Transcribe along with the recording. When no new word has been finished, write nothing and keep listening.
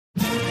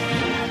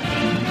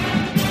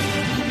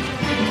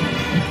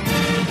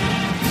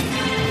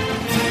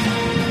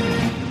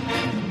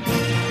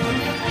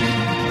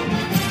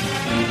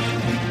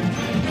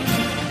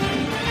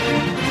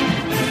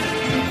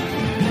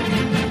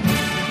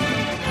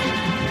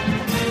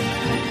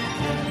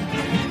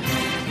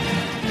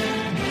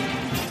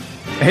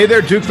Hey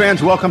there, Duke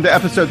fans. Welcome to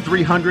episode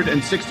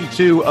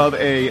 362 of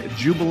a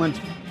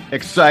jubilant,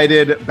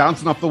 excited,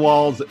 bouncing off the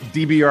walls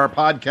DBR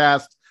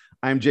podcast.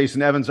 I'm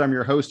Jason Evans. I'm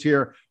your host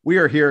here. We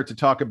are here to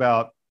talk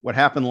about what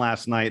happened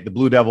last night. The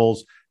Blue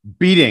Devils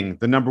beating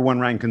the number one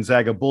ranked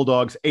Gonzaga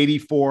Bulldogs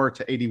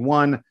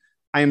 84-81.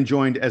 I am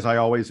joined, as I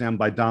always am,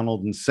 by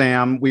Donald and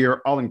Sam. We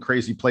are all in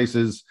crazy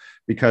places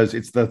because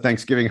it's the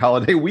Thanksgiving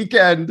holiday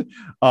weekend.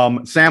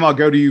 Sam, I'll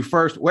go to you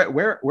first.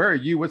 Where are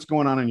you? What's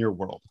going on in your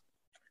world?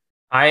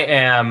 I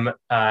am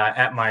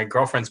at my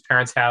girlfriend's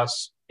parents'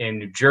 house in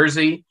New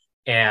Jersey,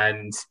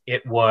 and I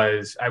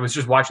was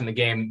just watching the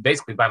game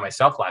basically by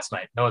myself last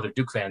night. No other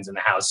Duke fans in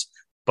the house,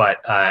 but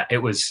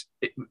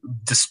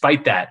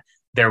despite that,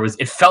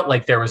 it felt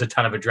like there was a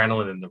ton of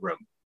adrenaline in the room.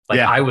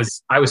 I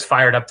was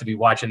fired up to be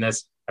watching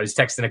this. I was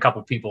texting a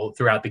couple people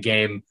throughout the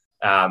game.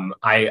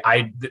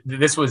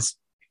 This was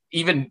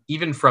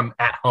even from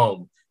at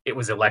home. It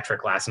was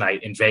electric last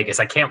night in Vegas.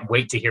 I can't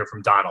wait to hear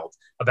from Donald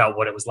about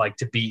what it was like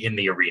to be in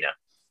the arena.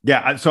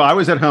 Yeah. So I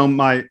was at home.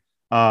 My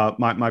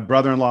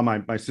brother-in-law,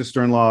 my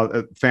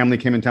sister-in-law, family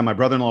came in town. My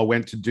brother-in-law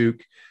went to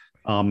Duke.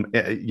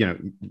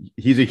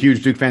 He's a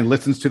huge Duke fan,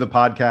 listens to the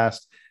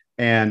podcast.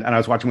 And I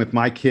was watching with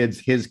my kids,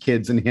 his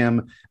kids and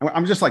him.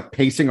 I'm just like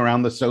pacing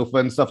around the sofa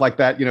and stuff like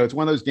that. It's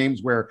one of those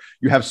games where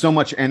you have so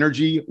much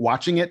energy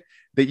watching it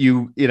that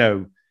you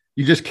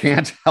just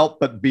can't help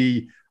but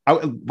be.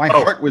 My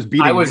heart was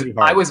beating. Really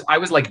hard. I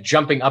was like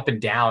jumping up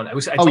and down. I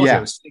was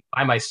sitting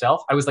by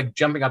myself. I was like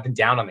jumping up and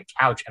down on the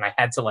couch, and I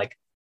had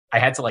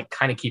to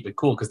kind of keep it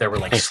cool because there were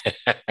like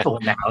people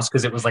in the house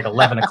because it was like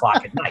 11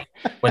 o'clock at night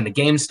when the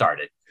game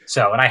started.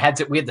 So, and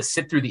we had to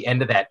sit through the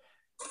end of that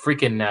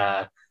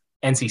freaking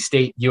NC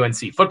State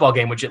UNC football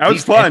game, which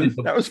was fun.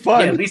 That was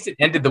fun. Yeah, at least it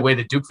ended the way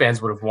that Duke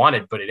fans would have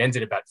wanted, but it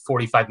ended about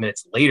 45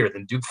 minutes later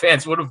than Duke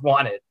fans would have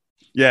wanted.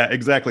 Yeah,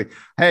 exactly.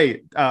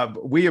 Hey,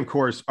 we, of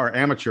course, are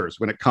amateurs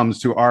when it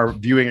comes to our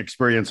viewing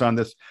experience on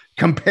this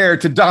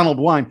compared to Donald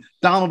Wine.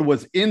 Donald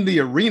was in the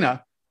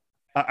arena.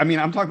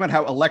 I'm talking about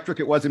how electric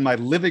it was in my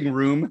living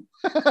room.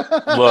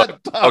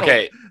 Look,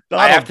 Donald,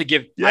 I have to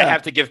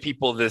give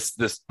people this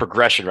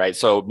progression, right?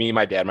 So me,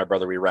 my dad, my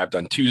brother, we arrived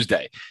on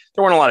Tuesday.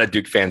 There weren't a lot of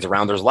Duke fans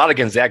around. There's a lot of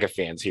Gonzaga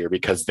fans here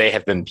because they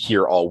have been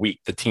here all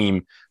week. The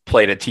team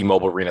played at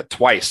T-Mobile Arena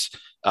twice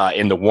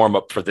in the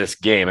warm-up for this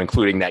game,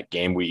 including that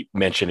game we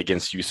mentioned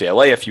against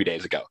UCLA a few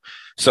days ago.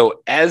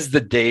 So as the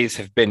days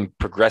have been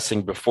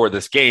progressing before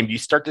this game, you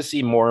start to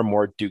see more and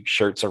more Duke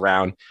shirts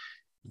around.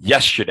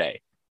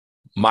 Yesterday,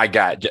 my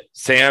God,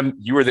 Sam,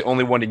 you were the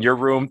only one in your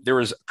room. There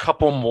was a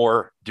couple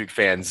more Duke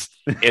fans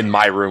in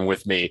my room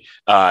with me.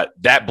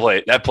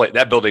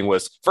 That building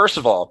was, first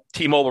of all,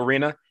 T-Mobile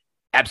Arena,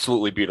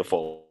 absolutely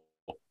beautiful.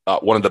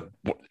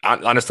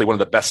 Honestly, one of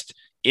the best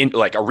in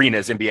like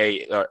arenas,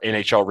 NBA,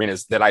 NHL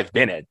arenas that I've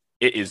been in.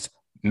 It is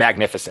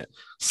magnificent.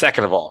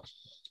 Second of all,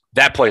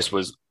 that place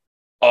was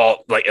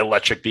all like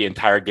electric the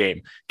entire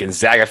game.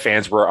 Gonzaga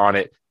fans were on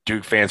it.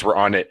 Duke fans were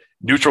on it.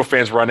 Neutral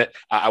fans were on it.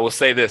 I will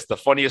say this, the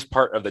funniest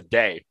part of the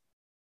day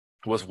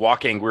was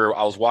walking.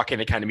 I was walking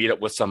to kind of meet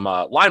up with some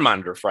line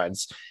monitor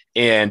friends,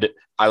 and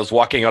I was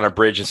walking on a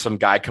bridge, and some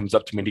guy comes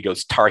up to me and he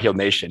goes, "Tar Heel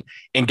Nation,"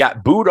 and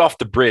got booed off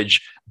the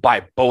bridge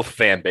by both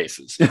fan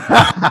bases.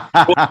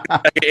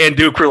 And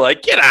Duke were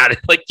like, "Get out of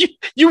it. Like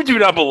you do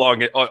not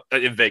belong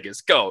in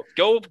Vegas. Go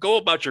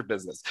about your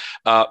business."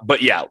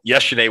 But yeah,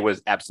 yesterday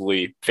was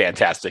absolutely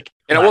fantastic.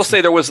 And I will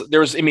say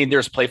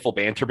there's playful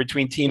banter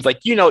between teams.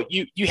 Like,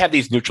 you have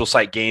these neutral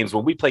site games.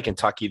 When we play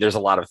Kentucky, there's a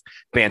lot of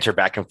banter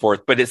back and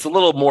forth, but it's a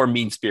little more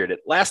mean-spirited.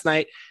 Last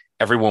night,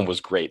 everyone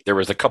was great. There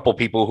was a couple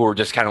people who were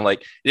just kind of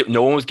like,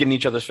 no one was getting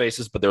each other's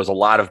faces, but there was a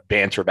lot of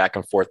banter back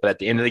and forth. But at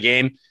the end of the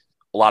game,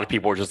 a lot of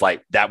people were just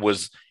like, that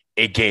was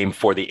a game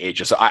for the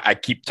ages. So I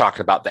keep talking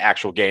about the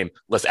actual game.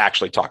 Let's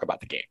actually talk about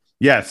the game.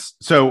 Yes.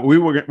 So we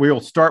will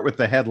start with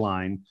the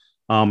headline.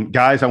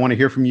 Guys, I want to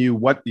hear from you.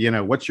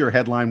 What's your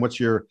headline? What's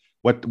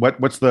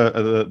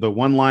the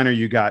one-liner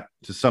you got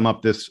to sum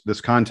up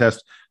this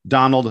contest?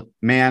 Donald,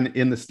 man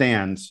in the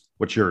stands.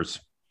 What's yours?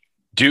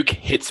 Duke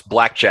hits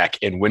blackjack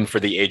and win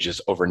for the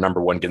ages over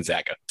number one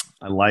Gonzaga.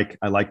 I like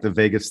the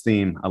Vegas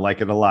theme. I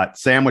like it a lot.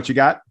 Sam, what you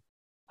got?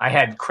 I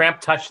had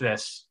cramp touch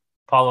this.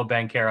 Paulo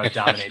Banchero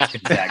dominates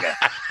Gonzaga.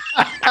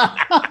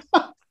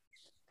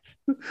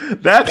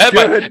 That's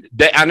good.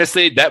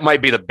 Honestly, that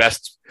might be the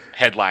best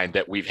headline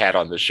that we've had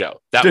on the show.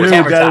 That is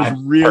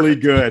really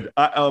good.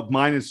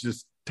 Mine is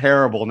just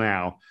terrible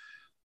now.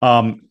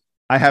 I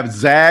have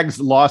Zags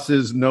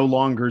losses no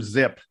longer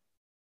zip.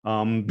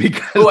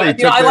 Because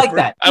I like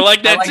that. I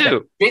like that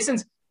too.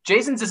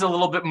 Jason's is a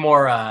little bit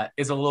more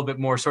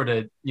sort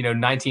of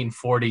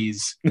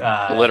 1940s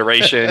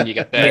alliteration. You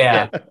got that,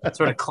 yeah,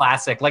 sort of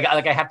classic. Like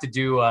I have to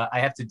do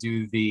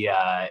the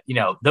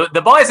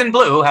the boys in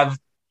blue have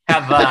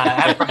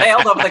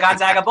prevailed over the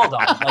Gonzaga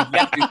Bulldogs. Like you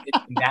have to do it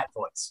in that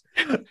voice.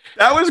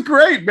 That was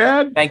great,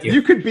 man. Thank you.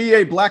 You could be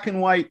a black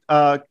and white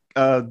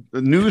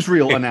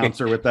newsreel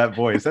announcer with that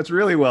voice. That's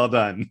really well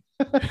done.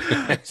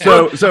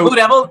 So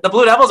the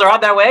Blue Devils are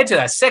on their way to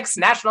the 6th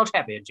national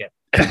championship.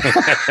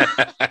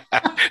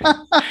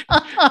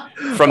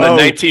 From the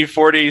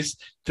 1940s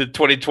to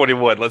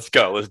 2021. Let's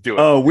go. Let's do it.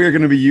 Oh, we're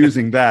going to be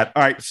using that.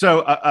 All right.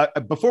 So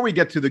before we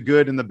get to the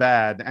good and the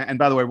bad, and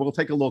by the way, we'll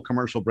take a little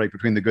commercial break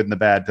between the good and the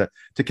bad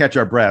to catch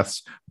our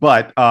breaths.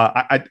 But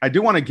I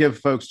do want to give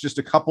folks just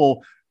a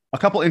couple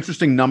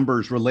interesting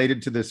numbers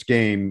related to this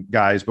game,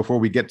 guys, before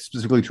we get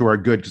specifically to our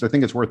good, because I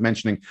think it's worth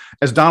mentioning.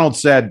 As Donald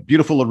said,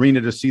 beautiful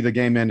arena to see the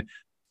game in.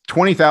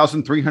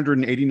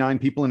 20,389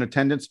 people in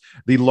attendance,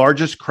 the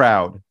largest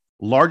crowd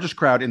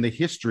in the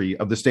history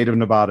of the state of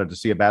Nevada to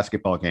see a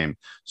basketball game.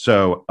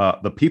 So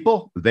the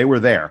people, they were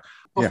there.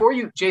 Before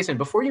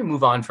you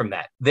move on from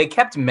that, they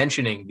kept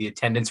mentioning the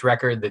attendance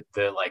record,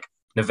 the like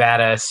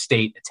Nevada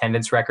state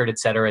attendance record, et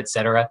cetera, et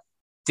cetera.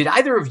 Did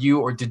either of you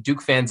or did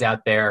Duke fans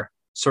out there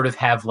sort of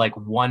have like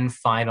one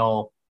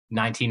final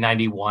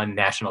 1991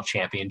 national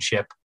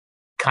championship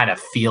kind of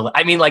feel?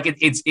 I mean, like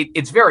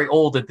it's very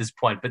old at this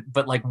point,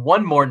 but like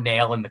one more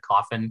nail in the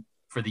coffin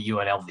for the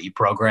UNLV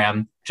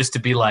program, just to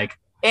be like,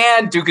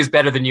 and Duke is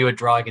better than you at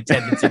drawing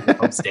attendance in your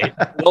home state.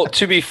 Well,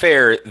 to be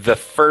fair, the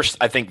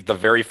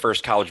very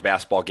first college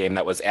basketball game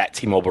that was at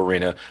T-Mobile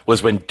Arena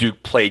was when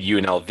Duke played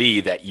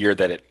UNLV that year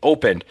that it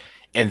opened,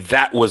 and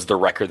that was the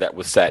record that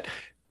was set.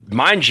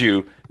 Mind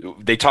you,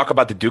 they talk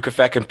about the Duke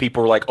effect, and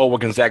people were like, oh, well,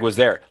 Gonzaga was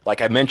there. Like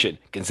I mentioned,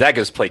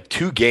 Gonzaga has played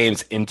 2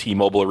 games in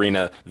T-Mobile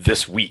Arena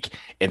this week,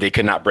 and they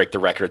could not break the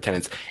record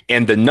attendance.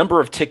 And the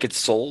number of tickets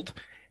sold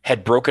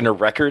had broken a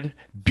record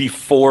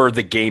before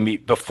the game,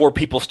 before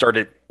people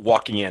started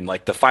walking in.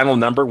 Like the final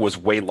number was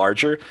way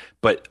larger,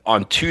 but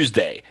on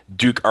Tuesday,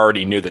 Duke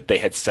already knew that they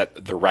had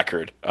set the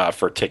record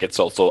for tickets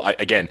sold. So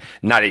again,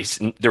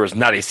 there was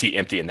not a seat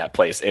empty in that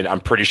place, and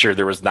I'm pretty sure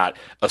there was not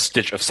a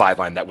stitch of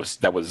sideline that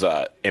was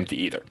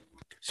empty either.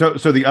 So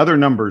the other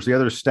numbers, the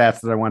other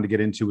stats that I wanted to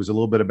get into was a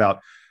little bit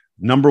about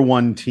number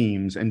one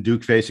teams and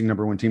Duke facing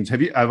number one teams.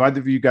 Have either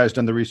of you guys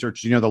done the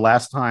research? Do you know the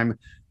last time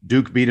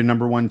Duke beat a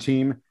number one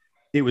team?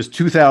 It was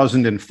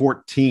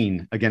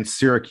 2014 against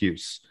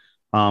Syracuse.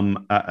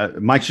 Mike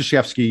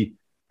Krzyzewski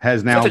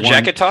has now won. The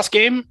jacket toss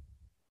game?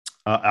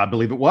 I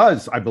believe it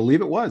was.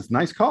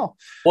 Nice call.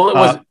 Well, it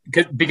was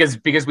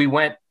because we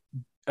went.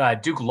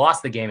 Duke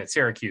lost the game at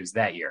Syracuse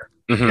that year,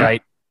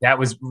 right? That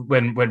was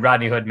when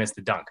Rodney Hood missed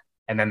the dunk,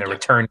 and then the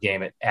return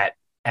game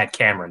at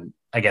Cameron.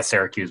 I guess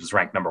Syracuse was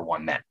ranked number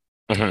one then.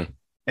 Mm-hmm.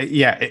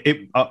 Yeah.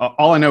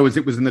 All I know is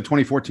it was in the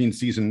 2014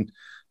 season.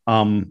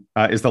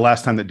 Is the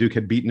last time that Duke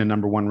had beaten a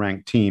number one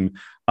ranked team.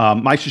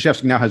 Mike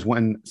Krzyzewski now has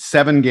won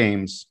 7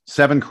 games,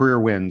 7 career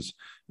wins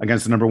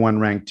against the number one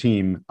ranked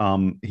team.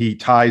 He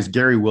ties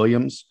Gary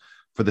Williams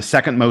for the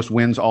second most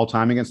wins all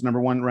time against the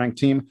number one ranked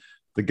team.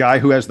 The guy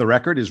who has the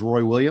record is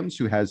Roy Williams,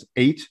 who has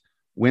 8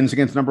 wins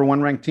against number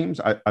one ranked teams.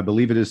 I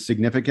believe it is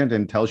significant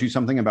and tells you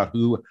something about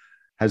who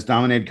has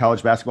dominated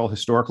college basketball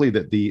historically,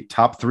 that the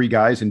top 3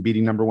 guys in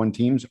beating number one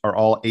teams are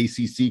all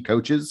ACC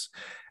coaches.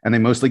 And they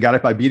mostly got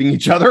it by beating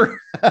each other.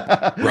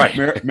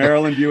 Right.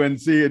 Maryland,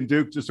 UNC, and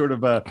Duke just sort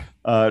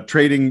of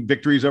trading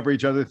victories over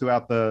each other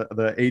throughout the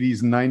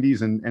 80s and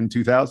 90s and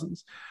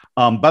 2000s.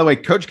 By the way,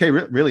 Coach K,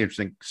 really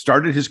interesting,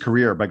 started his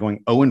career by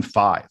going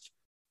 0-5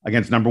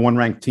 against number one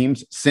ranked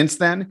teams. Since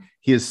then,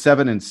 he is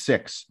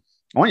 7-6.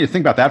 I want you to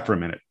think about that for a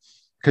minute,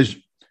 because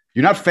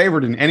you're not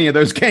favored in any of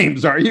those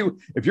games, are you?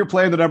 If you're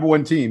playing the number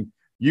one team,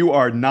 you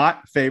are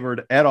not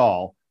favored at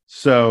all.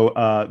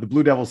 So the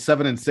Blue Devils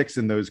 7-6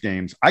 in those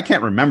games. I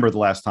can't remember the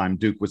last time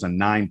Duke was a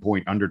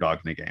 9-point underdog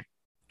in a game.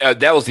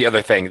 That was the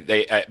other thing.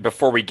 They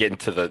before we get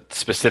into the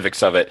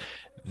specifics of it,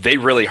 they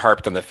really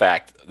harped on the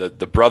fact that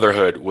the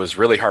Brotherhood was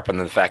really harping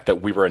on the fact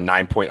that we were a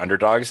 9-point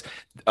underdogs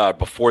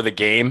before the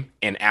game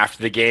and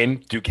after the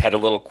game. Duke had a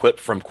little clip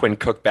from Quinn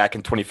Cook back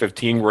in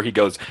 2015 where he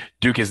goes,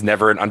 "Duke is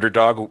never an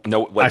underdog."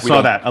 No, like, I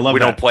saw that. I love that. We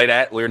don't play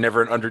that. We're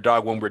never an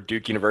underdog when we're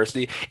Duke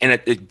University, and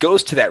it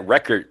goes to that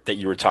record that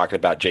you were talking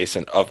about,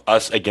 Jason, of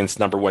us against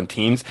number one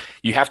teams.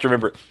 You have to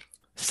remember,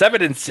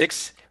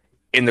 7-6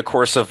 in the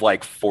course of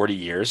like 40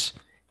 years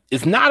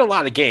is not a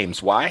lot of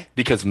games. Why?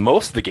 Because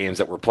most of the games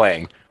that we're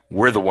playing,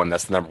 we're the one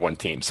that's the number one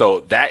team.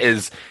 So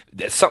that's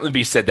something to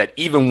be said, that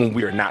even when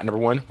we are not number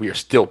one, we are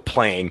still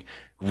playing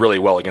really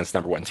well against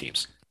number one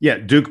teams. Yeah,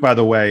 Duke, by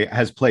the way,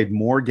 has played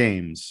more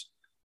games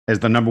as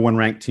the number one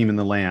ranked team in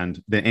the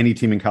land than any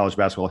team in college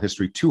basketball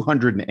history.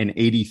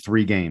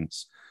 283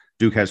 games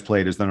Duke has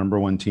played as the number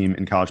one team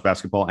in college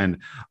basketball. And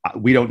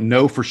we don't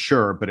know for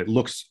sure, but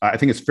I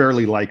think it's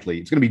fairly likely.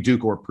 It's going to be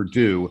Duke or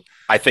Purdue.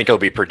 I think it'll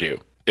be Purdue.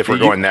 If we're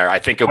going there, I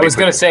think it'll be. I was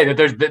going to say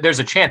that there's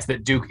a chance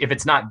that Duke, if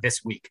it's not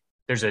this week,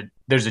 there's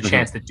a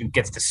chance that Duke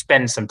gets to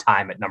spend some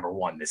time at number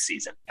one this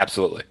season.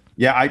 Absolutely.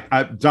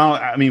 Yeah, Donald,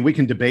 I mean, we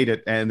can debate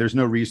it, and there's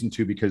no reason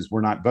to, because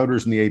we're not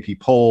voters in the AP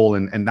poll,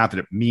 and not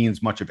that it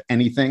means much of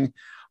anything.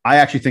 I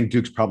actually think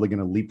Duke's probably going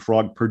to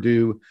leapfrog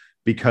Purdue,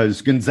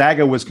 because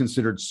Gonzaga was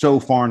considered so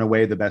far and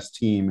away the best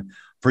team.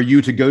 For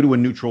you to go to a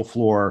neutral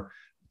floor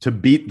to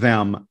beat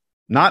them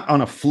not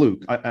on a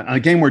fluke, a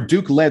game where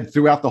Duke led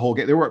throughout the whole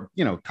game. There were,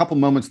 a couple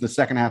moments in the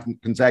second half,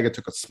 Gonzaga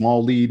took a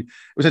small lead. It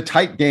was a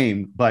tight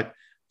game, but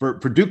for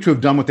Duke to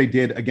have done what they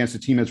did against a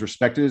team as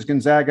respected as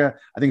Gonzaga,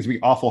 I think it's going to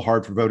be awful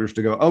hard for voters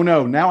to go, oh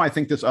no, now I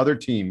think this other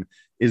team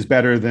is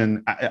better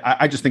than,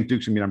 I just think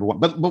Duke's going to be number one.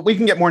 But we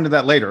can get more into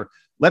that later.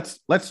 Let's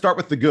start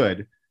with the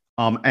good.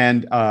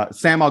 And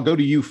Sam, I'll go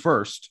to you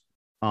first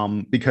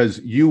because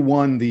you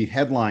won the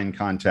headline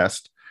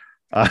contest.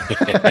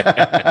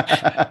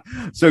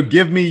 So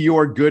give me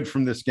your good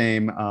from this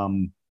game.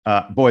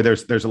 Boy,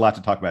 there's a lot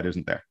to talk about,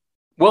 isn't there?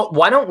 Well,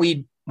 why don't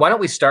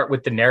we start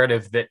with the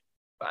narrative that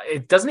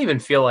it doesn't even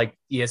feel like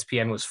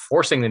ESPN was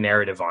forcing the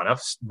narrative on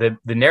us. The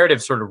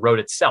narrative sort of wrote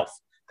itself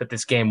that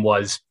this game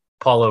was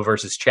Paolo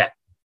versus Chet.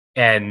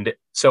 And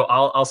so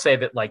I'll say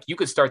that, like, you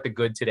could start the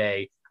good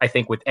today, I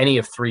think, with any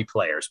of three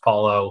players,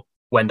 Paolo,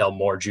 Wendell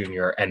Moore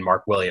Jr., and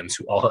Mark Williams,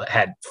 who all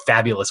had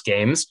fabulous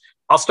games.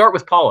 I'll start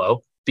with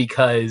Paolo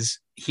because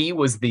he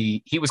was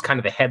kind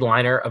of the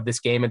headliner of this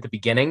game at the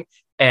beginning,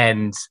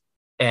 and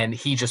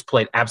he just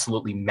played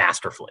absolutely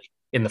masterfully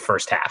in the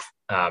first half.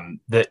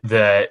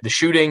 The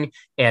shooting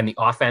and the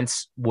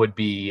offense would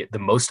be the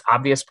most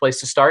obvious place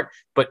to start,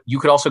 but you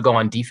could also go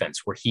on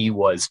defense, where he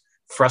was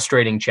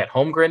frustrating Chet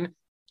Holmgren.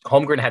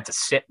 Holmgren had to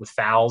sit with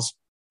fouls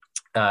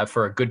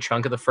for a good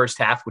chunk of the first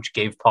half, which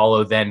gave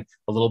Paolo then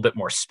a little bit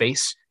more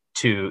space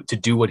to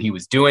do what he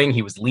was doing.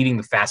 He was leading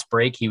the fast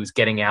break. He was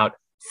getting out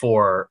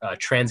for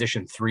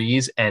transition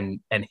threes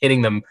and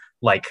hitting them.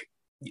 Like,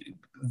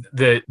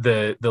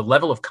 the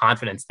level of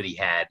confidence that he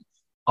had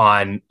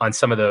on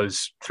some of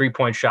those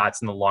 3-point shots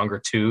and the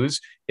longer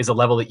twos is a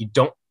level that you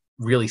don't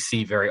really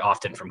see very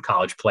often from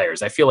college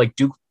players. I feel like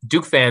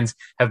Duke fans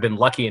have been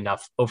lucky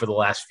enough over the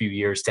last few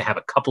years to have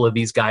a couple of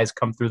these guys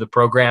come through the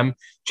program.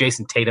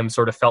 Jason Tatum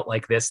sort of felt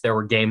like this. There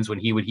were games when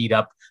he would heat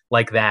up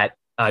like that.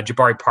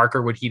 Jabari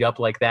Parker would heat up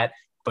like that.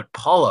 But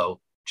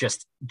Paolo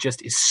just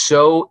is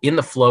so in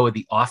the flow of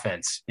the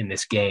offense in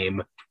this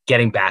game,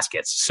 getting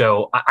baskets.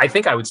 So I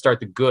think I would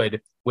start the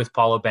good with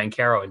Paolo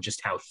Banchero and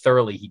just how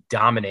thoroughly he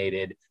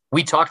dominated.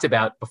 We talked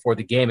about before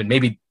the game, and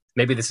maybe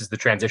this is the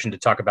transition to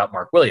talk about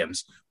Mark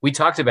Williams. We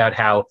talked about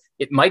how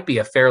it might be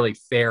a fairly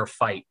fair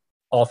fight,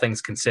 all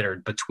things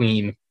considered,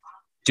 between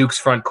Duke's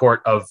front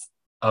court of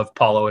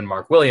Paolo and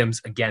Mark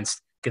Williams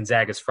against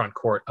Gonzaga's front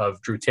court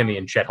of Drew Timme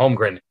and Chet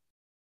Holmgren.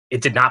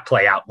 It did not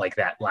play out like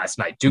that last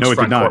night. Duke's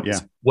front court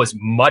was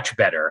much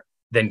better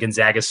than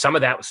Gonzaga's. Some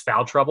of that was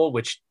foul trouble,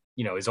 which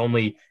is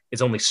only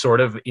sort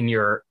of in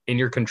your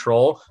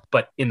control.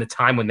 But in the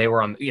time when they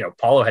were on,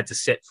 Paolo had to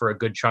sit for a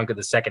good chunk of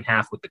the second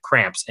half with the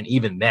cramps, and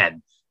even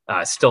then,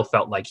 still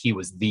felt like he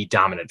was the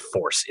dominant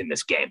force in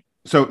this game.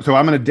 So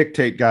I'm going to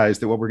dictate, guys,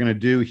 that what we're going to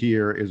do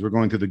here is we're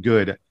going through the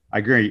good. I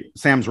agree.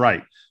 Sam's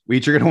right. We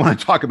each are going to want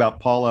to talk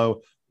about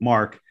Paolo,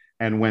 Mark,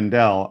 and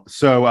Wendell.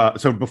 So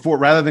before,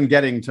 rather than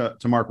getting to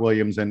Mark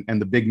Williams and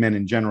the big men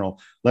in general,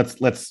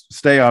 let's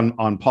stay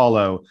on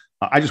Paolo.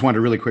 I just wanted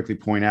to really quickly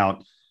point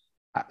out,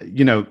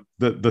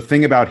 the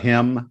thing about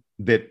him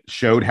that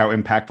showed how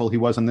impactful he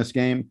was in this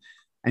game,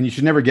 and you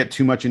should never get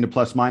too much into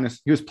plus minus.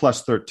 He was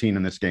plus 13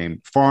 in this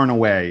game, far and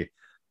away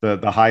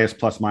the highest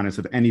plus minus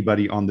of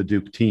anybody on the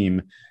Duke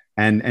team.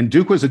 And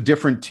Duke was a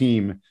different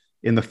team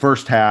in the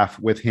first half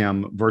with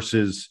him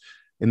versus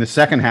in the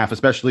second half,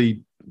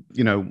 especially,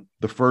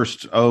 the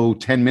first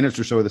 10 minutes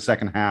or so of the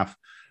second half,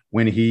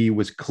 when he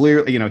was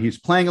clearly, he was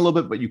playing a little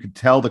bit, but you could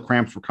tell the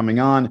cramps were coming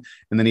on.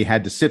 And then he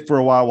had to sit for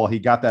a while he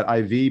got that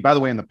IV. By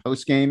the way, in the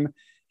post game,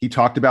 he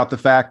talked about the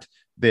fact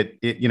that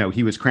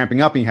he was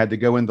cramping up and he had to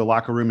go in the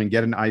locker room and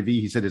get an IV.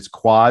 He said his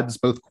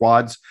both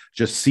quads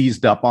just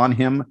seized up on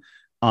him.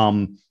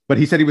 But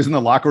he said he was in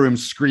the locker room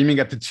screaming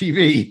at the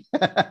TV.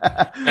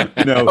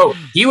 Oh,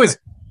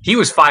 he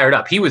was fired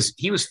up. He was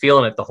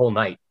feeling it the whole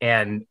night.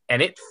 And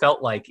it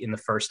felt like in the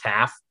first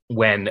half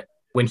when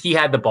he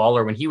had the ball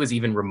or when he was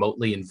even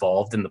remotely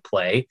involved in the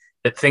play,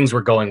 that things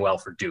were going well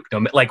for Duke.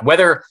 Like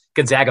whether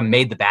Gonzaga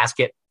made the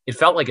basket, it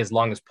felt like as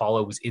long as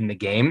Paolo was in the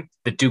game,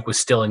 that Duke was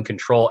still in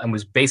control and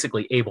was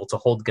basically able to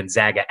hold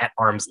Gonzaga at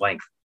arm's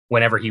length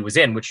whenever he was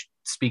in, which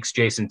speaks,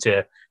 Jason,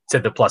 to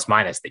the plus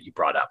minus that you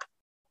brought up.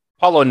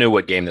 Paolo knew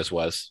what game this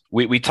was.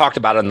 We talked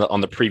about it on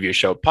the previous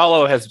show.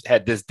 Paolo has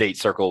had this date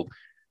circled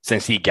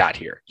since he got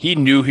here. He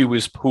knew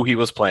who he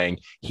was playing.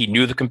 He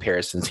knew the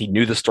comparisons. He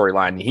knew the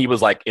storyline. He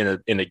was like in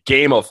a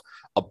game of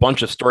a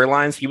bunch of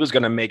storylines. He was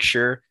going to make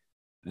sure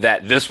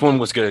that this one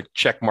was going to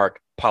check mark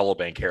Paolo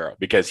Banchero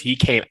because he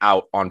came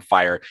out on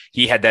fire.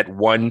 He had that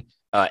one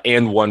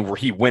where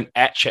he went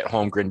at Chet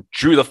Holmgren,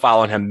 drew the foul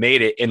on him,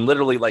 made it, and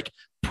literally like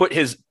put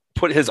his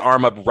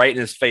arm up right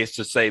in his face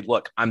to say,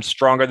 look, I'm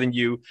stronger than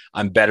you.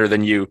 I'm better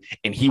than you.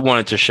 And he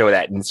wanted to show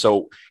that. And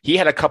so he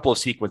had a couple of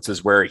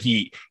sequences where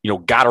he,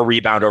 got a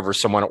rebound over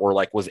someone or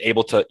like was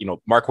able to,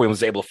 Mark Williams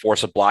was able to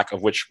force a block,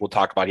 of which we'll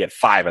talk about. He had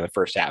 5 in the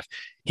first half.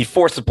 He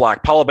forced a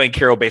block. Paolo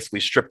Banchero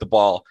basically stripped the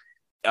ball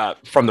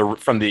from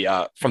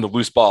the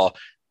loose ball,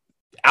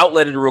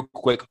 outletted real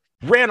quick,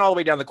 ran all the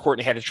way down the court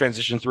and had a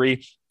transition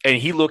 3. And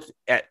he looked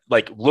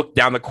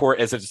down the court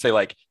as if to say,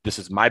 like, this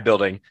is my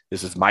building.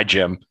 This is my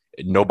gym.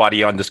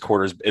 nobody on this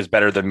court is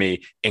better than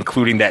me,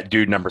 including that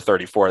dude number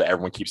 34 that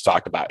everyone keeps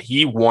talking about.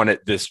 He wanted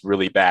this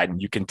really bad.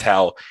 And you can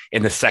tell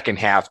in the second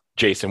half,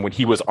 Jason, when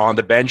he was on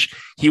the bench,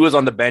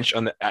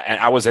 and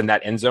I was in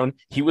that end zone.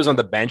 He was on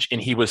the bench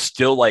and he was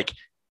still like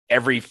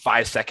every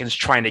 5 seconds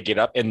trying to get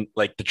up. And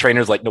like the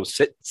trainer's like, no,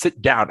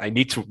 sit down. I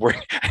need to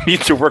work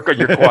on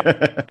your quad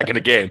back in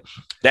the game.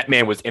 That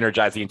man was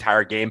energized the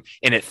entire game,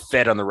 and it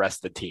fed on the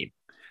rest of the team.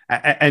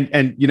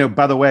 And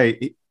by the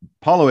way,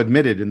 Paulo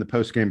admitted in the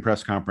post-game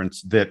press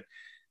conference that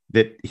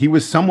he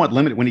was somewhat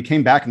limited when he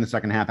came back in the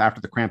second half after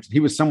the cramps. He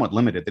was somewhat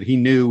limited, that he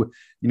knew,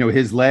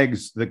 his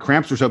legs, the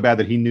cramps were so bad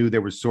that he knew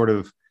there was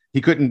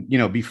he couldn't,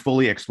 be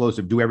fully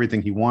explosive, do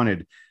everything he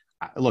wanted.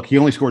 Look, he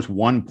only scores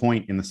 1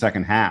 point in the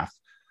second half,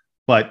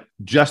 but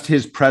just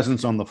his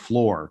presence on the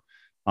floor,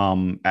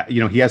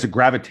 he has a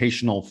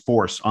gravitational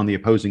force on the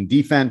opposing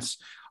defense.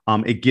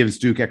 It gives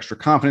Duke extra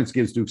confidence,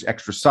 gives Duke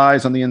extra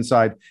size on the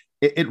inside.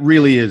 It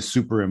really is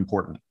super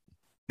important.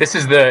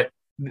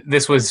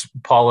 This was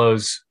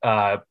Paulo's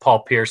Paul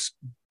Pierce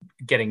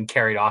getting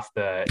carried off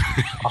the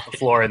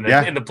floor in the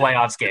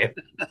playoffs game.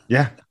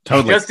 Yeah,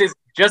 totally.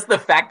 Just the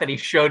fact that he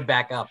showed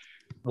back up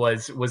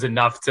was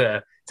enough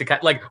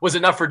was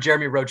enough for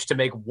Jeremy Roach to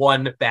make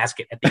one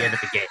basket at the end of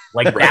the game.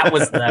 Like that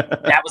was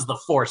the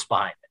force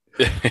behind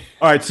it.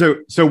 All right,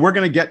 so we're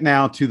going to get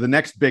now to the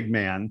next big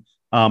man,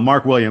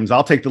 Mark Williams.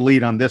 I'll take the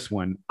lead on this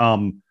one.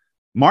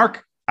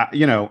 Mark,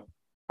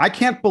 I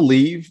can't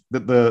believe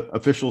that the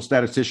official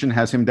statistician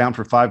has him down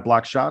for 5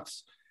 block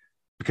shots,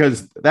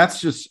 because that's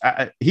just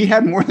he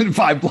had more than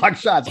 5 block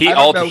shots. He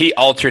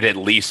altered at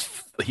least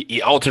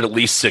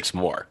 6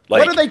 more. Like,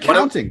 what are they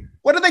counting?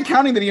 What are they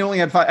counting that he only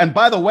had 5? And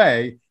by the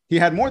way, he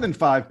had more than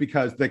 5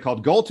 because they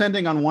called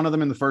goaltending on one of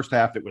them in the first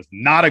half. It was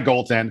not a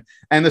goaltend.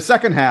 And the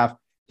second half,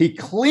 he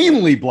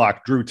cleanly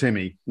blocked Drew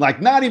Timme,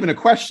 like not even a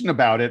question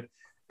about it.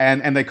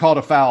 And they called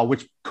a foul,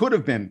 which could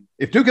have been,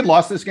 if Duke had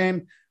lost this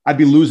game, I'd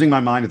be losing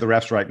my mind at the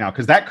refs right now,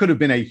 because that could have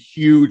been a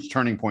huge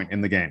turning point in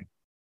the game.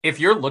 If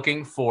you're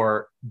looking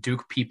for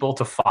Duke people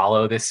to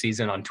follow this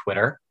season on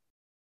Twitter,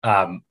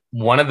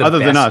 one of the other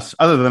than us,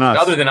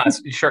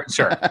 sure.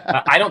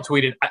 I don't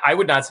tweet it. I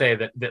would not say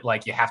that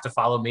like you have to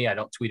follow me. I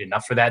don't tweet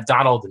enough for that.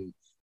 Donald and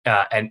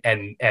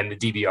the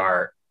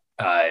DBR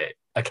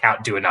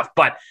account do enough.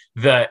 But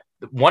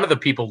one of the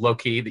people low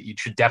key that you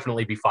should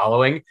definitely be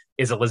following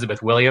is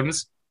Elizabeth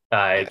Williams.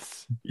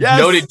 Yes.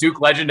 Noted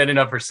Duke legend in and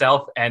of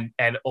herself, and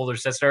older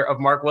sister of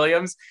Mark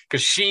Williams,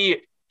 because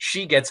she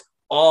gets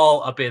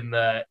all up in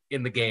the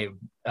game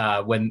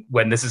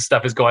when this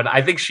stuff is going.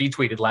 I think she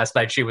tweeted last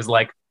night. She was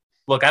like,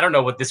 "Look, I don't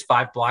know what this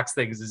 5 blocks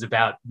thing is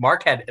about.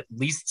 Mark had at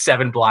least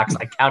 7 blocks.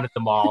 I counted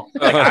them all.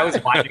 Like, I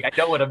was watching. I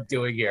know what I'm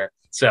doing here."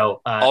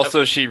 So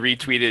also, she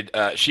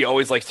retweeted. She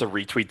always likes to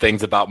retweet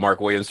things about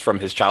Mark Williams from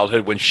his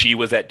childhood when she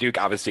was at Duke.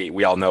 Obviously,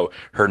 we all know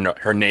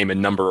her name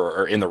and number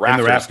are in the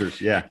rafters.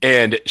 Yeah.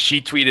 And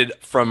she tweeted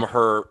from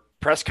her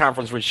press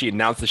conference when she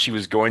announced that she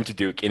was going to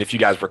Duke. And if you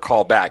guys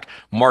recall back,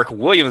 Mark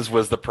Williams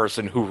was the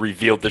person who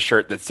revealed the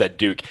shirt that said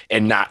Duke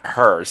and not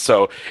her.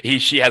 So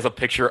she has a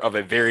picture of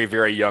a very,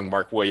 very young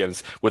Mark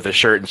Williams with a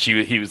shirt, and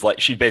she was like,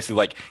 she basically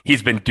like,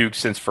 he's been Duke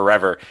since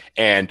forever.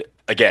 And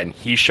again,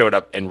 he showed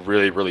up and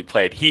really, really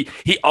played. He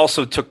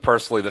also took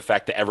personally the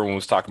fact that everyone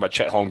was talking about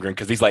Chet Holmgren,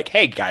 because he's like,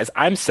 hey guys,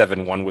 I'm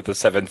 7'1" with a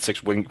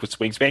 7'6"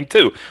 wingspan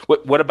too.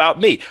 What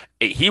about me?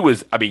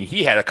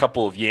 He had a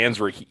couple of yams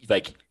where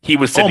he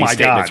was sending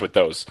statements with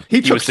those. He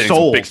took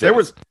soul. There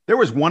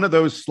was one of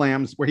those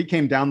slams where he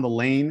came down the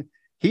lane.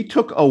 He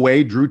took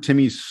away Drew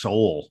Timme's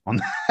soul on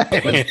that.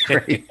 It was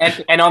great.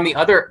 and on the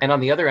other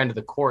end of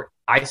the court,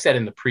 I said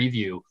in the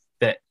preview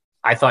that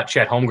I thought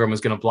Chet Holmgren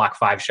was going to block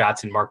 5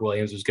 shots and Mark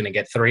Williams was going to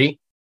get 3.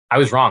 I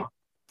was wrong.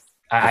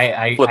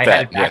 I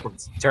had it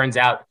backwards. Yeah. Turns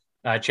out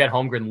Chet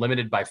Holmgren,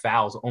 limited by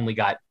fouls, only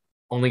got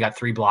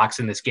 3 blocks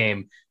in this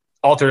game.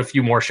 Altered a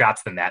few more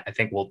shots than that. I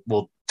think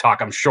we'll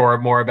talk, I'm sure,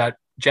 more about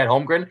Chet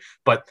Holmgren,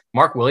 but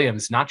Mark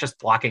Williams not just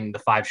blocking the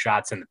 5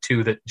 shots and the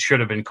 2 that should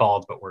have been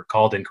called but were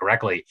called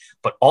incorrectly,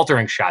 but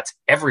altering shots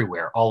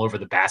everywhere, all over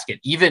the basket.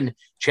 Even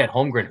Chet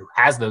Holmgren, who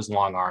has those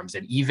long arms,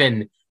 and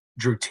even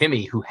Drew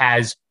Timme, who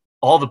has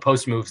all the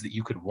post moves that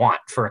you could want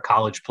for a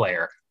college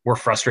player, were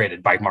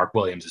frustrated by Mark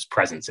Williams'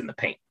 presence in the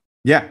paint.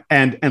 Yeah,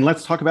 and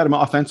let's talk about him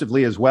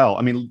offensively as well.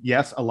 I mean,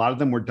 yes, a lot of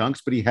them were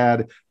dunks, but he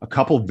had a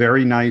couple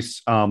very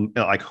nice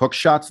like hook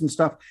shots and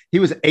stuff. He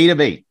was 8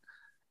 of 8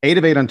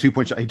 on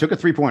 2-point shot. He took a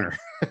 3-pointer.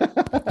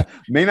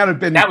 May not have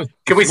been.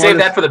 Can we save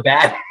that for the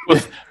bad?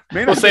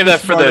 We'll save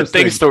that for the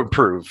things to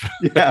improve.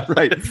 Yeah,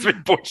 right.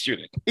 3-point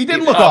shooting. He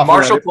didn't look off.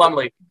 Marshall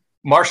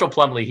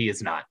Plumlee. He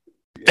is not.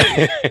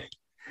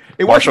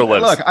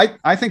 Look,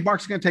 I think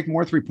Mark's going to take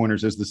more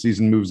 3-pointers as the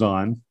season moves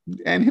on,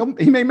 and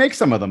he may make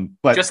some of them.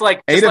 But just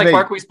like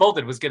Marquise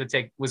Bolden was going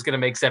to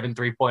make 7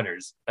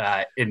 3-pointers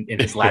in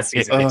his last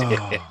season.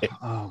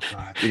 Oh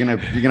God,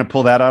 you're gonna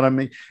pull that out on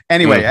me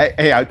anyway.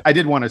 I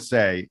did want to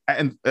say,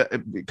 and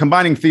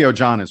combining Theo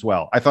John as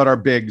well, I thought our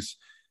bigs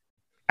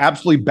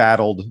absolutely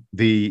battled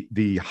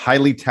the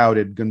highly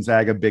touted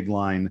Gonzaga big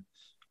line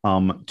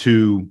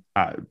to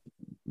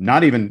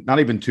not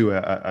even to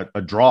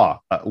a draw.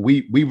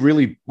 We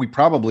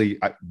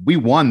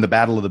won the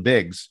battle of the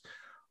bigs.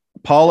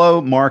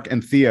 Paulo, Mark,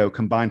 and Theo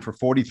combined for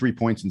 43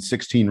 points and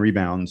 16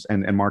 rebounds,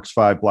 and Mark's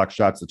 5 block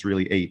shots. That's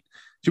really 8.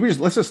 Should we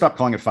let's just stop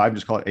calling it 5 and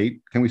just call it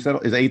 8? Can we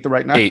settle? Is 8 the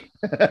right number? 8.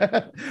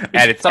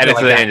 Add it to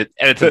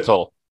the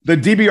total. The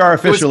DBR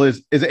official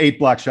is 8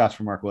 block shots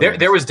for Mark Williams.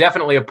 There was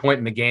definitely a point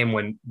in the game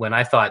when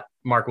I thought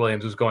Mark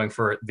Williams was going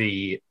for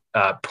the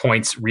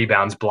points,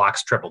 rebounds,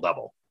 blocks,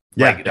 triple-double.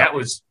 Yeah,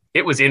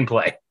 it was in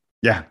play.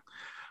 Yeah.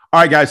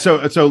 All right, guys. So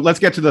let's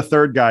get to the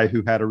third guy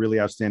who had a really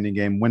outstanding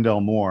game,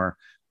 Wendell Moore.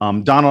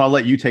 Donald, I'll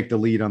let you take the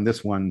lead on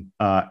this one.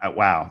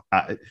 Wow.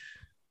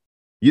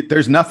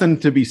 There's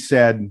nothing to be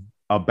said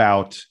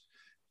about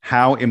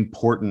how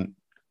important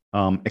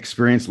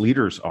experienced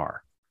leaders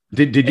are.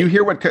 Did you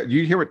hear what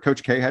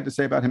Coach K had to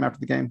say about him after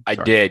the game? Sorry.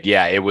 I did.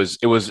 Yeah, it was.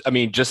 I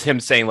mean, just him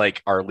saying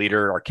like our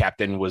leader, our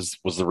captain was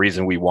the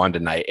reason we won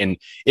tonight, and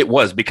it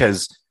was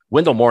because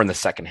Wendell Moore in the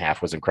second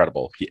half was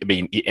incredible.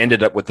 He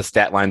ended up with the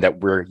stat line that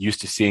we're used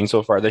to seeing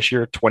so far this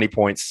year: 20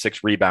 points,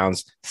 6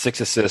 rebounds,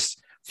 6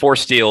 assists, 4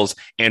 steals,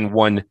 and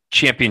 1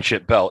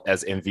 championship belt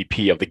as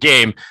MVP of the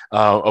game,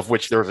 of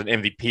which there was an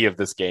MVP of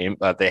this game.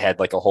 They had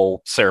like a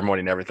whole ceremony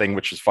and everything,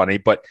 which is funny.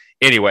 But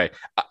anyway,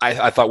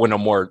 I thought Wendell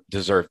Moore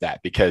deserved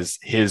that because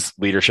his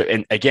leadership,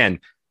 and again,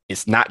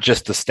 it's not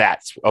just the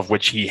stats, of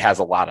which he has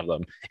a lot of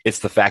them. It's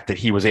the fact that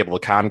he was able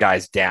to calm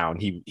guys down.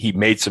 He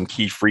made some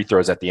key free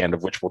throws at the end,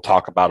 of which we'll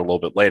talk about a little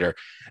bit later.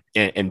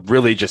 And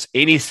really just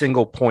any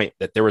single point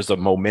that there was a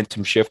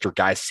momentum shift or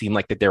guys seemed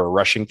like that they were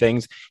rushing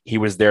things, he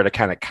was there to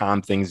kind of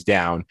calm things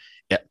down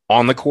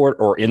on the court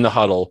or in the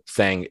huddle,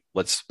 saying,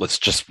 let's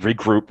just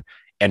regroup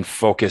and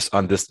focus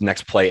on this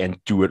next play and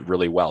do it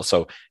really well.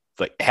 So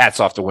like hats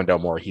off to Wendell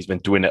Moore. He's been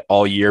doing it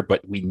all year,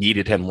 but we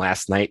needed him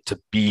last night to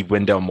be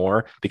Wendell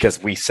Moore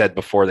because we said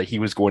before that he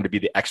was going to be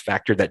the X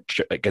factor that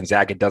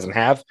Gonzaga doesn't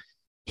have.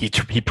 He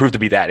proved to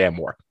be that and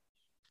more.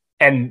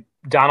 And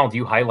Donald,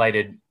 you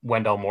highlighted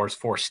Wendell Moore's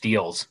 4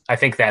 steals. I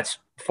think that's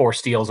 4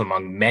 steals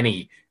among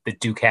many that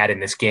Duke had in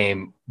this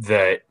game.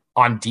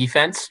 On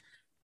defense,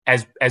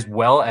 as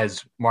well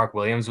as Mark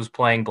Williams was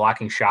playing,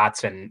 blocking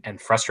shots and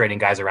frustrating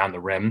guys around the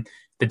rim,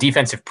 the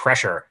defensive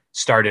pressure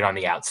started on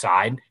the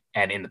outside.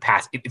 And in the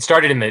pass, it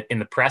started in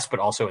the press, but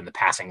also in the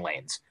passing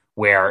lanes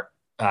where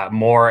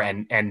Moore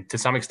and to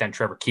some extent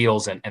Trevor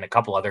Keels and a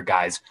couple other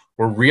guys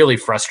were really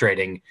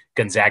frustrating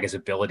Gonzaga's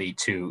ability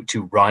to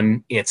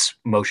run its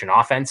motion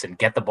offense and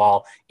get the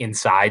ball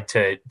inside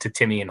to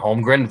Timmy and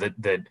Holmgren,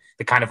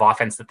 the kind of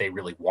offense that they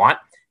really want.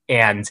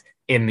 And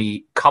in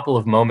the couple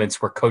of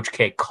moments where Coach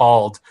K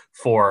called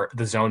for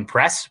the zone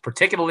press,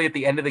 particularly at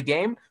the end of the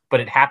game,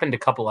 but it happened a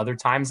couple other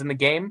times in the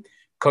game,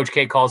 Coach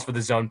K calls for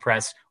the zone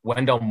press.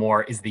 Wendell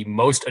Moore is the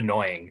most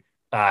annoying.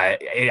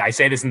 I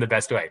say this in the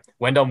best way.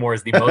 Wendell Moore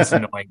is the most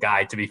annoying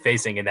guy to be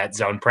facing in that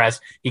zone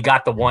press. He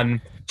got the one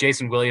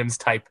Jason Williams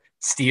type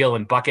steal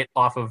and bucket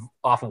off of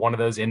one of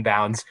those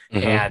inbounds.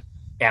 Mm-hmm.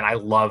 And I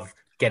love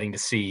getting to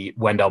see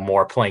Wendell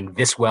Moore playing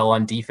this well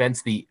on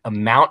defense. The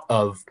amount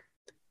of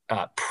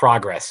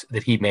progress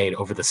that he made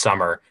over the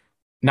summer,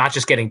 not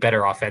just getting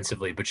better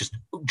offensively, but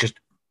just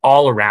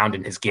all around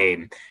in his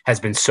game has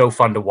been so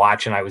fun to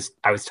watch. And I was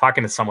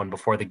talking to someone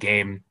before the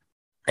game.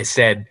 I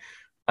said,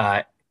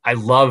 I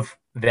love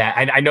that.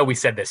 I know we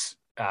said this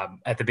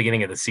at the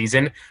beginning of the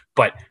season,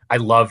 but I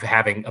love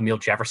having Emil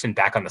Jefferson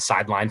back on the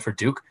sideline for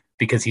Duke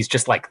because he's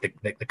just like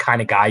the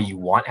kind of guy you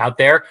want out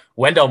there.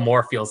 Wendell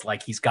Moore feels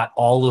like he's got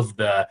all of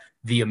the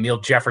Emil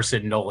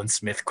Jefferson, Nolan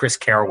Smith, Chris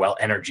Carrawell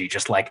energy,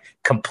 just like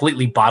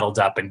completely bottled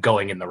up and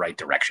going in the right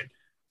direction.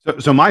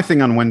 So my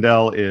thing on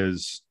Wendell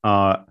is,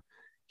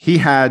 he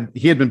had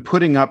been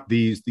putting up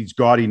these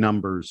gaudy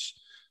numbers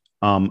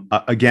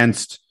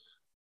against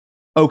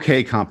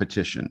okay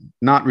competition,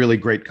 not really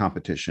great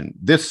competition.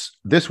 This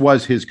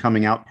was his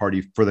coming out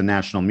party for the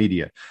national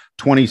media.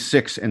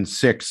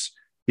 26-6,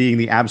 being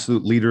the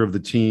absolute leader of the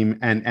team,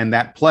 and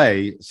that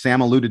play,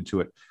 Sam alluded to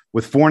it,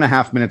 with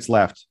 4.5 minutes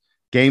left,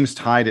 game's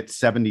tied at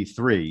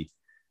 73,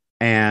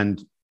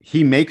 and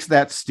he makes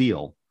that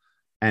steal,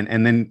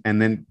 and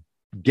then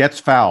gets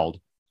fouled.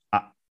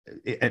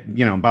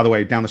 By the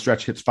way, down the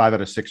stretch, hits 5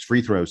 out of 6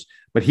 free throws.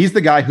 But he's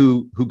the guy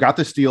who got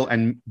the steal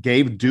and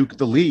gave Duke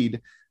the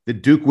lead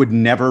that Duke would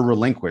never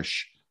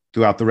relinquish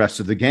throughout the rest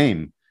of the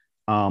game.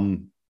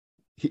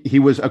 He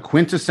was a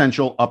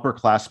quintessential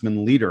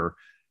upperclassman leader.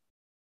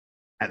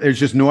 There's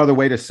just no other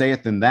way to say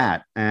it than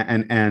that.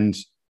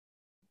 I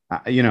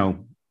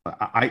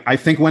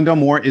think Wendell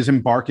Moore is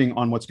embarking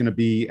on what's going to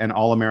be an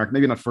All-American,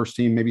 maybe not first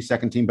team, maybe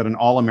second team, but an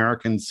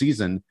All-American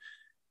season.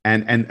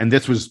 And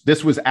this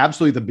was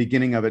absolutely the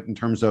beginning of it in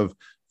terms of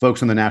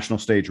folks on the national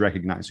stage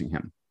recognizing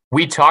him.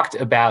 We talked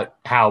about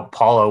how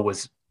Paulo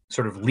was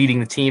sort of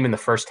leading the team in the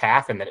first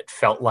half and that it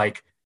felt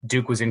like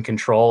Duke was in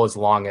control as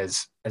long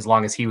as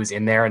he was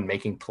in there and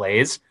making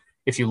plays.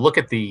 If you look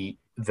at the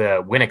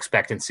win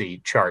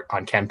expectancy chart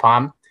on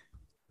KenPom,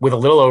 with a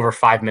little over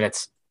 5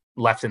 minutes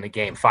left in the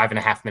game,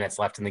 5.5 minutes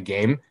left in the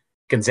game,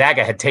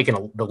 Gonzaga had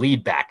taken the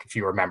lead back. If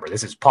you remember,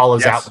 this is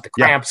Paulo's out with the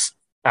cramps.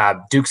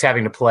 Duke's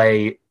having to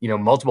play,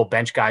 multiple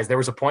bench guys. There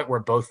was a point where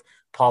both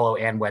Paulo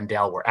and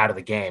Wendell were out of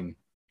the game,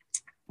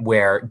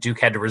 where Duke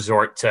had to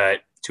resort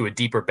to a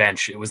deeper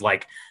bench. It was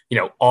like,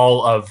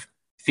 all of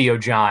Theo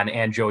John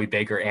and Joey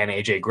Baker and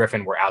AJ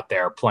Griffin were out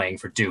there playing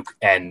for Duke,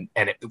 and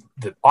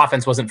the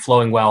offense wasn't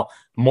flowing well.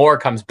 Moore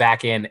comes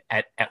back in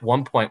at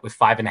one point with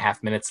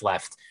 5.5 minutes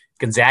left.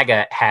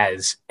 Gonzaga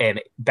has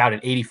about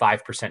an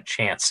 85%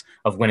 chance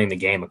of winning the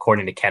game,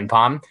 according to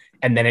KenPom,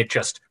 and then it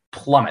just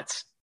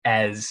plummets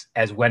as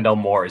Wendell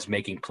Moore is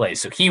making plays.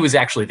 So he was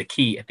actually the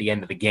key at the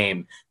end of the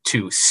game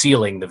to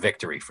sealing the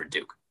victory for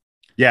Duke.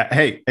 Yeah.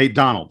 Hey,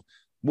 Donald.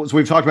 So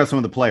we've talked about some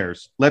of the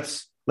players.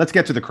 Let's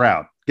get to the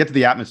crowd, get to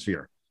the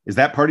atmosphere. Is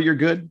that part of your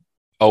good?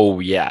 Oh,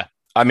 yeah.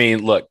 I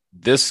mean, look,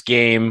 this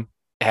game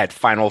had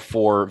Final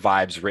Four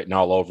vibes written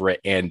all over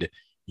it, and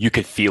you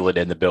could feel it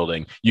in the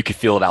building. You could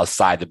feel it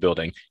outside the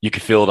building. You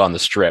could feel it on the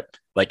strip.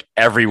 Like,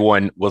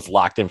 everyone was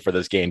locked in for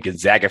this game.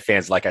 Gonzaga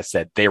fans, like I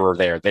said, they were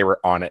there. They were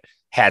on it.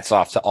 Hats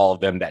off to all of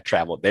them that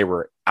traveled. They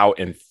were out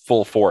in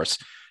full force.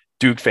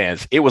 Duke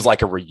fans, it was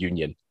like a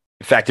reunion.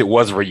 In fact, it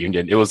was a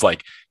reunion. It was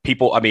like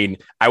people,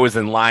 I was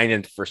in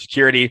line for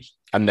security.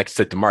 I'm next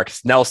to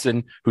DeMarcus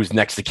Nelson, who's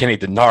next to Kenny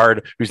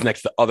Denard, who's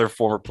next to other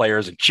former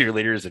players and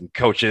cheerleaders and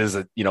coaches.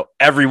 And,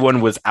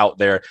 everyone was out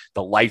there.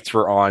 The lights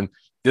were on.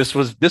 This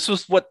was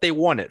what they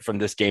wanted from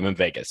this game in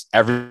Vegas.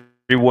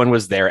 Everyone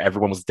was there.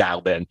 Everyone was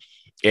dialed in,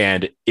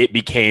 and it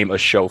became a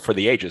show for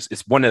the ages. It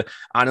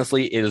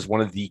is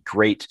one of the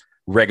great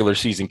regular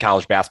season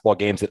college basketball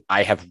games that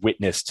I have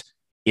witnessed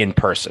in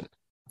person.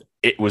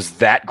 It was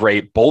that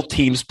great. Both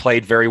teams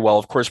played very well.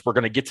 Of course, we're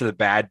going to get to the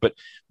bad, but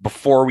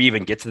before we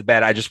even get to the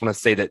bad, I just want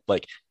to say that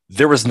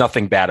there was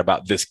nothing bad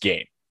about this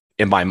game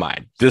in my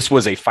mind. This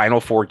was a Final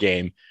Four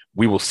game.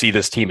 We will see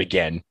this team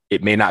again.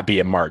 It may not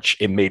be in March.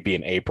 It may be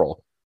in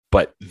April,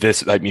 but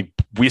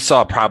we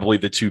saw probably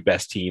the two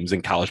best teams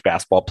in college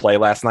basketball play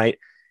last night.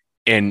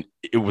 And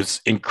it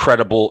was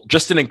incredible,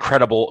 just an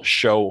incredible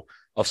show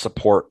of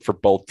support for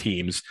both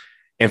teams.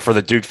 And for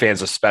the Duke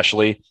fans,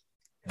 especially,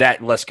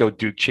 that "Let's Go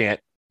Duke"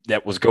 chant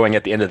that was going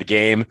at the end of the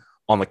game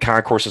on the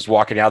concourses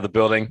walking out of the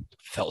building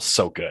felt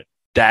so good.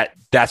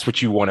 That's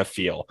what you want to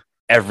feel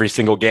every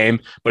single game,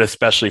 but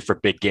especially for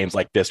big games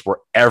like this where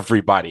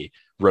everybody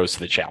rose to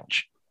the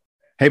challenge.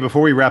 Hey,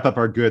 before we wrap up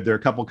our good, there are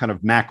a couple kind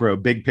of macro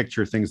big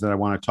picture things that I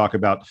want to talk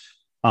about,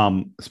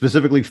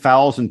 specifically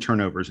fouls and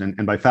turnovers.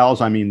 And by fouls,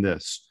 I mean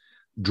this: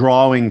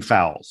 drawing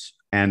fouls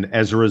and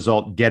as a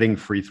result, getting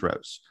free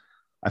throws.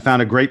 I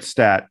found a great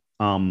stat.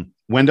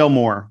 Wendell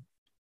Moore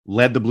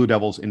led the Blue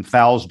Devils in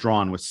fouls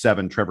drawn with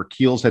 7. Trevor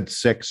Keels had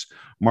 6.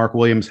 Mark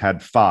Williams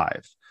had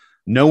 5.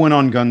 No one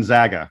on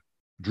Gonzaga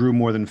drew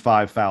more than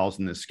 5 fouls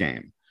in this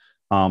game.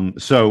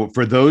 So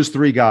for those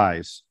 3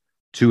 guys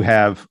to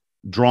have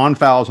drawn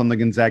fouls on the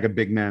Gonzaga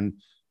big men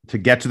to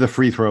get to the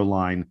free throw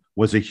line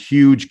was a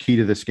huge key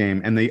to this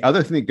game. And the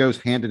other thing that goes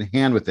hand in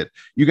hand with it,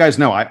 you guys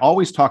know, I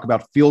always talk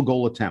about field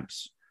goal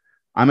attempts.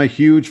 I'm a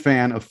huge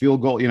fan of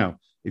field goal.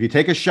 If you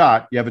take a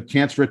shot, you have a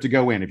chance for it to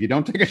go in. If you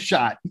don't take a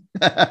shot,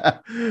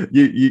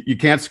 you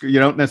can't. You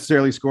don't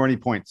necessarily score any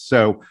points.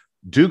 So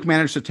Duke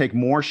managed to take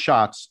more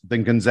shots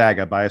than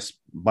Gonzaga by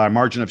a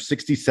margin of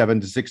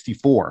 67 to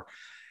 64.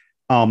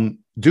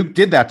 Duke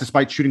did that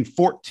despite shooting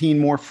 14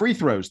 more free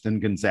throws than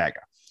Gonzaga,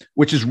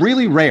 which is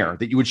really rare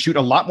that you would shoot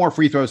a lot more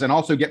free throws and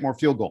also get more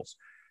field goals.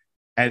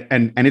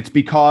 And it's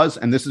because,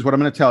 and this is what I'm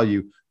going to tell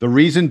you, the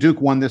reason Duke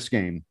won this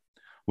game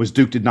was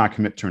Duke did not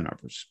commit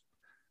turnovers.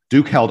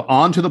 Duke held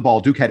on to the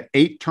ball. Duke had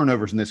 8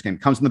 turnovers in this game.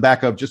 Comes in the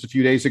back of just a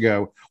few days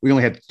ago, we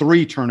only had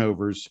 3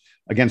 turnovers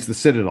against the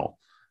Citadel.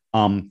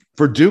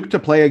 For Duke to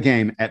play a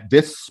game at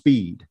this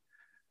speed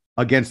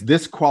against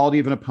this quality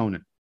of an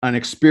opponent, an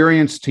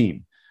experienced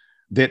team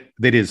that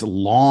is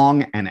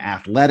long and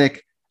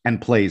athletic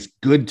and plays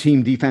good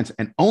team defense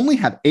and only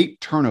have 8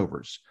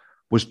 turnovers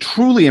was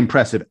truly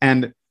impressive.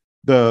 And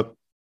the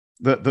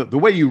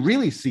way you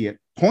really see it,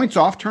 points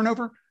off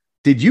turnover.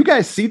 Did you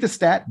guys see the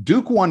stat?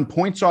 Duke won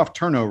points off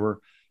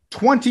turnover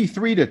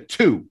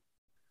 23-2.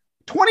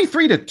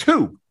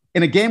 23-2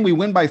 in a game we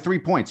win by 3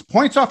 points.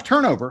 Points off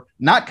turnover,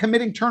 not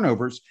committing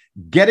turnovers,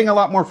 getting a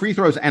lot more free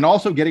throws, and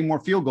also getting more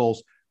field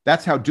goals.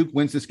 That's how Duke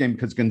wins this game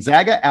because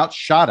Gonzaga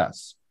outshot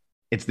us.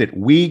 It's that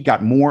we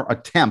got more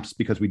attempts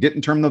because we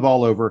didn't turn the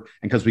ball over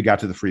and because we got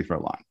to the free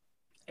throw line.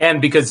 And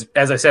because,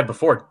 as I said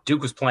before,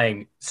 Duke was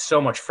playing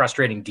so much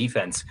frustrating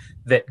defense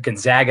that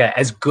Gonzaga,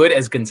 as good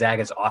as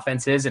Gonzaga's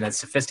offense is and as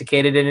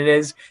sophisticated as it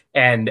is,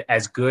 and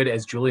as good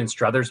as Julian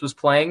Struthers was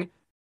playing,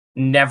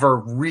 never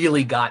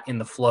really got in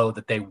the flow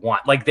that they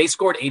want. Like, they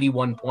scored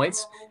 81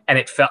 points, and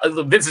it felt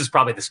 – this is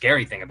probably the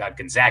scary thing about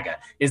Gonzaga,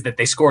 is that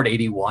they scored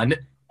 81,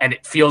 and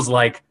it feels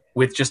like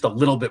with just a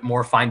little bit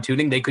more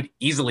fine-tuning, they could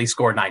easily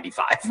score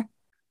 95.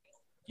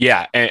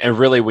 Yeah, and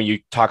really when you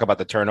talk about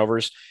the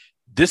turnovers –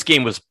 this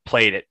game was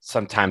played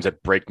sometimes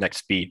at breakneck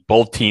speed.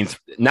 Both teams,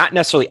 not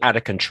necessarily out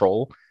of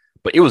control,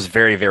 but it was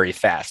very, very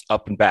fast,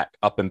 up and back,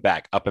 up and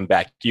back, up and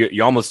back.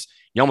 You almost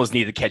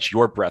need to catch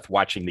your breath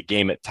watching the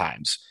game at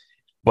times.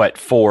 But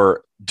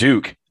for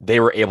Duke, they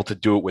were able to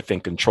do it within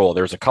control.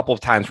 There was a couple of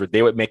times where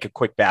they would make a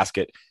quick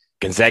basket.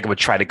 Gonzaga would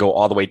try to go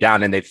all the way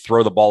down and they'd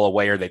throw the ball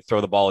away, or they'd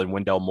throw the ball in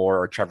Wendell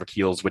Moore, or Trevor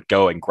Keels would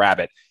go and grab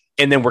it.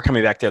 And then we're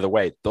coming back the other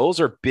way.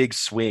 Those are big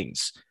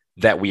swings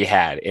that we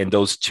had. And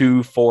those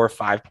 2, 4,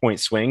 5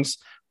 point swings,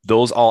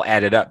 those all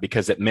added up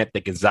because it meant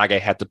that Gonzaga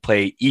had to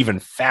play even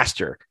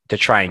faster to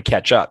try and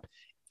catch up.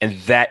 And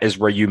that is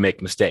where you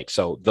make mistakes.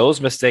 So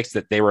those mistakes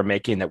that they were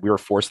making, that we were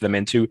forcing them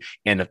into,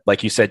 and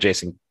like you said,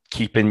 Jason,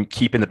 keeping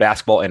the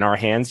basketball in our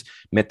hands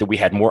meant that we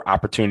had more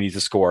opportunities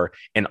to score.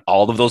 And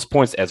all of those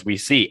points, as we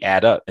see,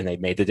 add up, and they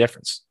made the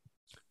difference.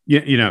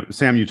 You know,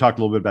 Sam, you talked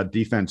a little bit about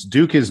defense.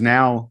 Duke is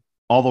now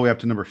all the way up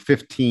to number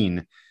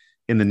 15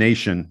 in the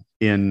nation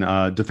in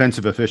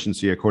defensive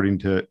efficiency, according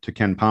to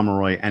Ken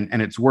Pomeroy.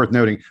 And it's worth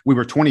noting, we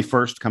were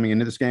 21st coming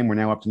into this game. We're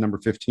now up to number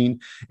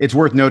 15. It's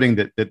worth noting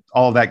that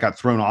all of that got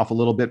thrown off a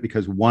little bit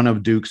because one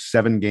of Duke's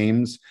 7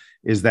 games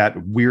is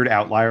that weird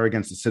outlier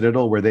against the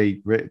Citadel where they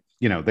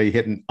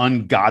hit an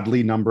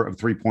ungodly number of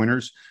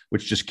 3-pointers,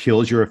 which just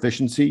kills your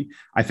efficiency.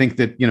 I think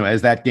that,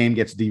 as that game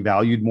gets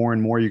devalued more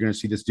and more, you're going to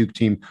see this Duke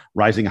team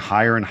rising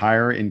higher and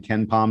higher in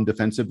Ken Pom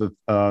defensive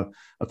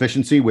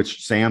efficiency,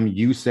 which, Sam,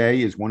 you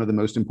say is one of the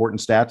most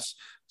important stats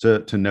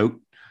to note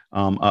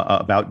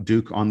about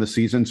Duke on the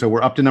season. So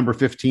we're up to number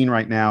 15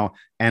 right now,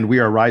 and we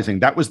are rising.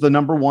 That was the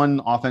number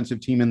 1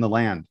 offensive team in the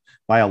land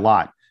by a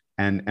lot.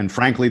 And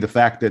frankly, the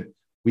fact that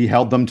we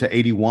held them to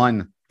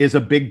 81 is a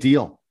big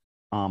deal.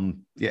 That's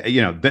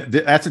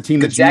a team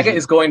that Gonzaga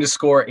is going to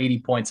score 80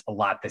 points a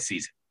lot this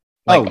season.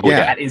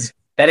 That is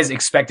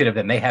expected of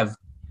them. They have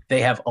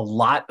a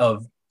lot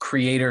of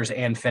creators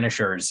and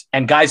finishers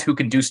and guys who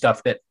can do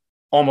stuff that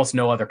almost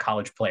no other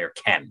college player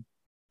can.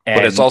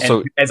 But it's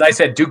also, as I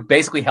said, Duke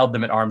basically held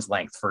them at arm's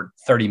length for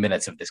 30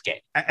 minutes of this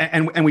game.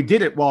 And we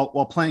did it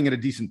while playing at a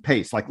decent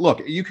pace. Like,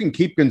 look, you can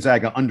keep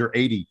Gonzaga under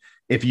 80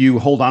 if you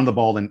hold on the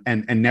ball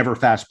and never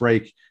fast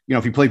break,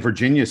 if you play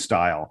Virginia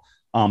style.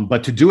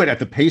 But to do it at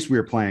the pace we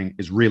were playing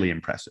is really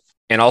impressive.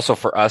 And also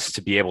for us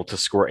to be able to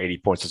score 80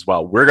 points as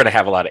well. We're going to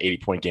have a lot of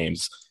 80-point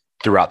games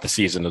throughout the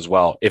season as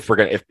well. If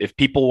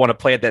people want to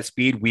play at that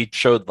speed, we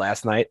showed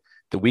last night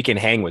that we can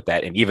hang with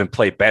that and even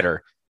play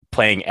better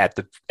playing at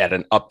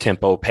an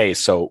up-tempo pace.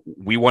 So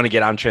we want to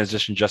get on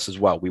transition just as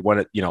well. We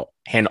want to,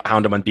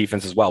 hound them on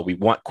defense as well. We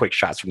want quick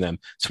shots from them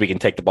so we can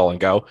take the ball and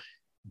go.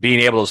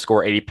 Being able to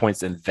score 80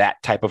 points in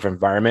that type of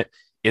environment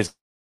is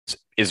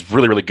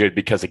really, really good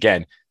because,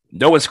 again,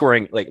 no one's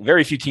scoring,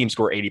 very few teams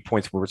score 80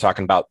 points when we're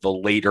talking about the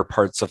later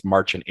parts of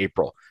March and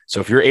April. So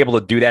if you're able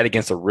to do that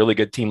against a really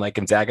good team like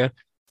Gonzaga,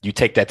 you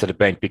take that to the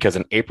bank because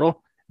in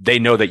April, they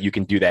know that you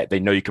can do that. They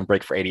know you can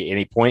break for 80 at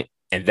any point,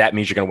 and that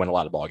means you're going to win a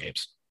lot of ball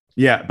games.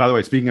 Yeah. By the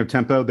way, speaking of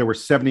tempo, there were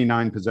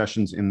 79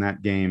 possessions in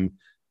that game.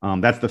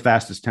 That's the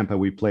fastest tempo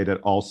we played at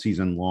all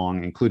season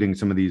long, including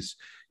some of these,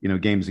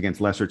 games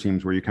against lesser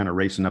teams where you're kind of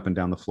racing up and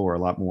down the floor a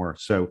lot more.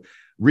 So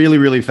really,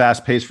 really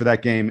fast pace for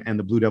that game. And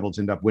the Blue Devils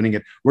end up winning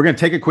it. We're going to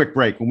take a quick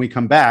break. When we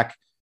come back,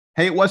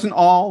 hey, it wasn't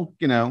all,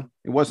 it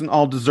wasn't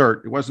all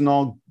dessert. It wasn't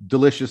all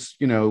delicious,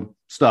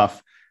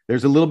 stuff.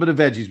 There's a little bit of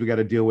veggies we got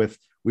to deal with.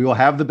 We will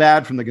have the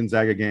bad from the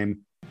Gonzaga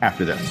game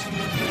after this.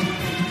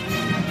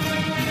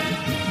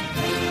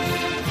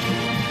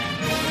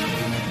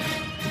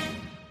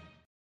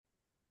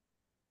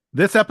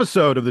 This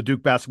episode of the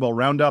Duke Basketball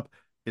Roundup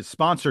is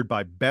sponsored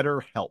by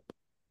BetterHelp.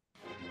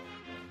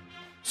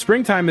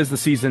 Springtime is the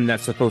season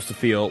that's supposed to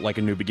feel like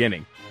a new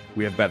beginning.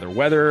 We have better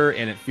weather,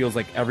 and it feels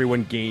like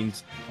everyone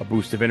gains a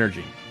boost of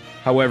energy.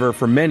 However,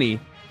 for many,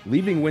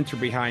 leaving winter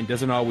behind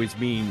doesn't always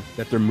mean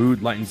that their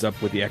mood lightens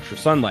up with the extra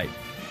sunlight.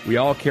 We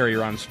all carry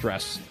around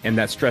stress, and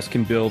that stress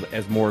can build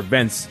as more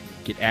events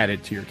get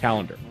added to your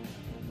calendar.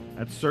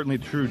 That's certainly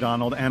true,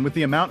 Donald. And with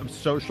the amount of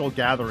social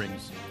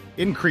gatherings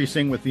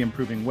increasing with the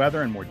improving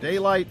weather and more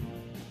daylight,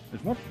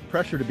 there's more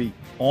pressure to be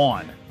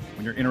on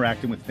when you're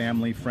interacting with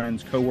family,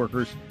 friends,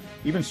 coworkers,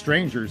 even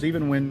strangers,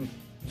 even when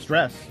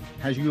stress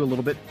has you a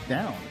little bit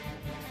down.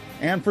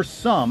 And for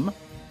some,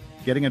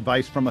 getting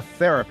advice from a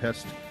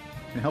therapist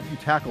can help you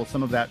tackle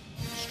some of that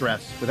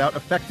stress without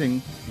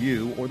affecting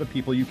you or the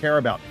people you care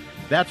about.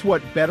 That's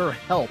what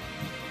BetterHelp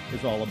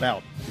is all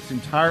about. It's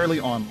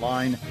entirely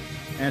online,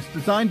 and it's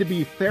designed to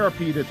be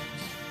therapy that's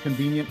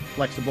convenient,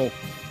 flexible,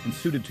 and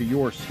suited to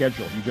your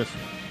schedule. You just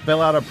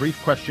fill out a brief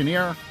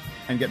questionnaire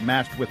and get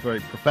matched with a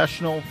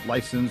professional,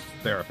 licensed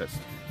therapist.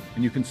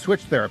 And you can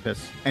switch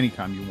therapists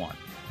anytime you want.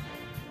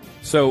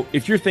 So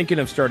if you're thinking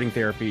of starting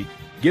therapy,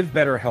 give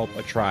BetterHelp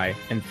a try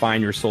and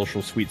find your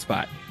social sweet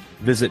spot.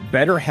 Visit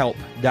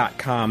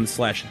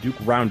BetterHelp.com/Duke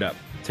Roundup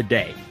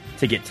today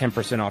to get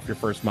 10% off your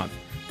first month.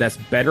 That's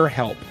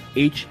BetterHelp,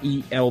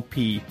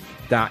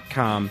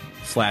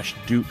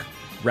 HELP.com/Duke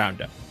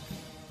Roundup.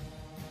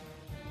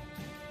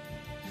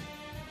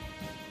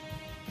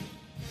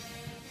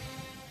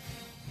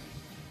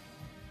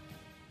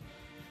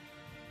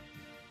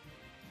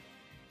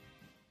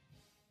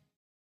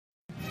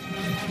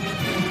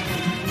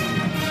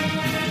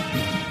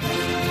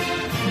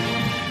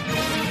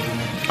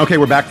 Okay,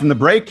 we're back from the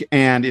break,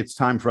 and it's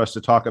time for us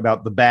to talk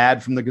about the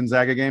bad from the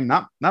Gonzaga game.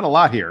 Not a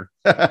lot here.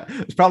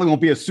 This probably won't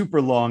be a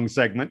super long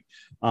segment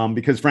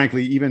because,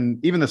 frankly, even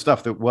the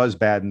stuff that was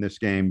bad in this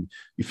game,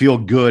 you feel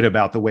good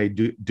about the way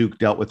Duke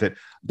dealt with it.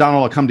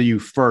 Donald, I'll come to you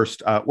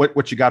first.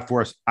 What you got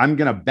for us? I'm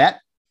going to bet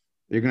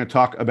you're going to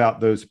talk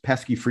about those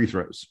pesky free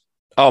throws.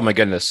 Oh my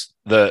goodness.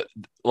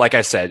 Like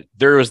I said,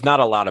 there was not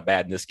a lot of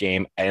bad in this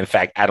game. In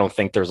fact, I don't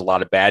think there's a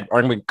lot of bad.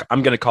 I'm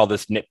going to call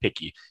this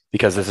nitpicky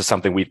because this is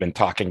something we've been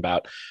talking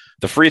about.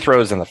 The free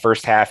throws in the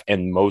first half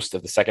and most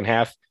of the second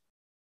half,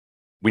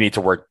 we need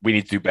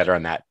to do better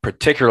on that.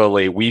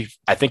 Particularly,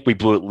 I think we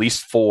blew at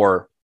least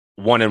 4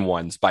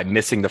 1-and-1s by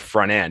missing the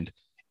front end.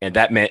 And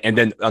that meant, and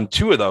then on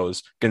 2 of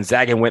those,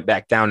 Gonzaga went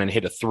back down and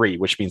hit a 3,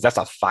 which means that's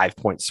a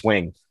 5-point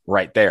swing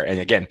right there. And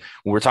again,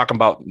 when we're talking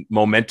about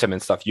momentum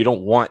and stuff, you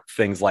don't want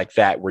things like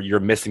that where you're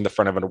missing the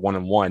front of a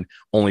 1-and-1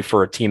 only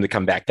for a team to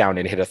come back down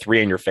and hit a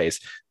 3 in your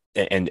face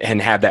and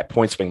have that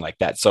point swing like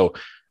that. So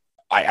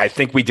I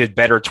think we did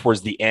better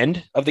towards the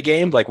end of the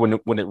game, like when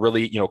it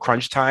really,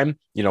 crunch time,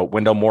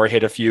 Wendell Moore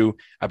hit a few.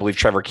 I believe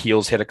Trevor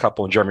Keels hit a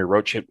couple and Jeremy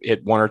Roach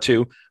hit 1 or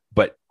 2.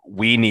 But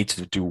we need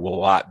to do a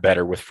lot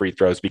better with free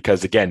throws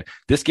because, again,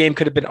 this game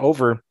could have been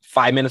over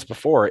 5 minutes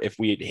before if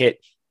we had hit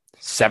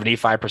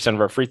 75% of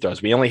our free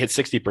throws. We only hit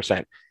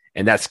 60%.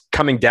 And that's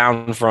coming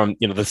down from,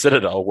 the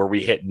Citadel where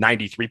we hit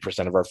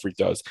 93% of our free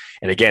throws.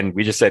 And again,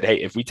 we just said, hey,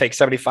 if we take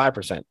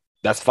 75%,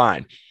 that's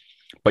fine.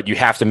 But you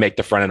have to make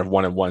the front end of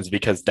 1-and-1s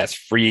because that's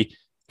free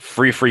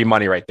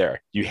money right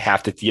there. You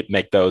have to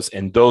make those.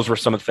 And those were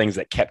some of the things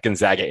that kept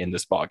Gonzaga in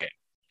this ballgame.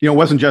 It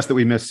wasn't just that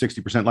we missed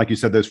 60%. Like you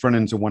said, those front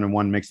ends of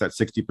 1-and-1 makes that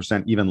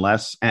 60% even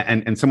less.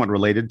 And somewhat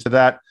related to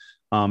that,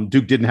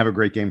 Duke didn't have a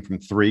great game from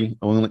 3,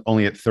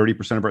 only at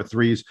 30% of our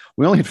threes.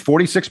 We only hit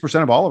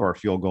 46% of all of our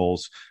field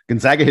goals.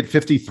 Gonzaga hit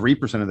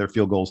 53% of their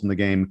field goals in the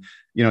game.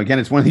 Again,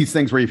 it's one of these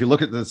things where if you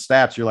look at the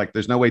stats, you're like,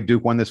 there's no way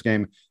Duke won this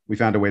game. We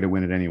found a way to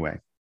win it anyway.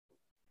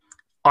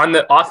 On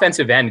the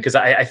offensive end, because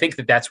I think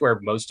that's where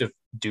most of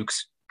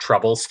Duke's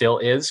trouble still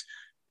is.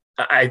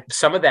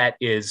 Some of that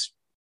is,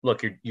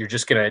 look, you're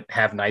just going to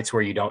have nights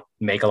where you don't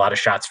make a lot of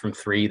shots from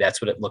 3.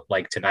 That's what it looked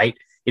like tonight.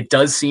 It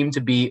does seem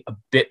to be a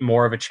bit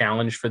more of a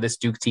challenge for this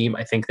Duke team,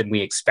 I think, than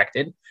we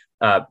expected.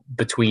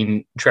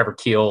 Between Trevor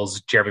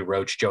Keels, Jeremy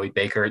Roach, Joey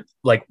Baker,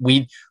 like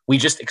we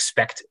just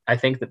expect, I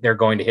think, that they're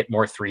going to hit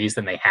more threes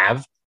than they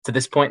have to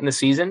this point in the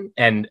season,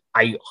 and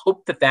I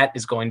hope that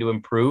is going to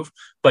improve.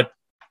 But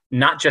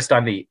not just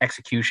on the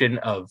execution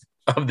of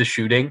the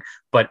shooting,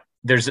 but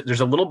there's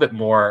a little bit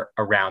more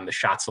around the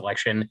shot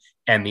selection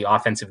and the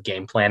offensive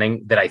game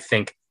planning that I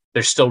think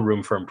there's still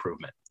room for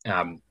improvement.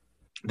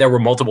 There were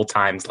multiple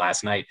times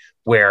last night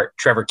where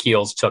Trevor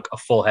Keels took a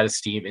full head of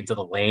steam into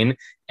the lane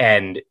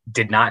and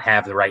did not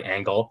have the right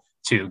angle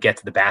to get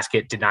to the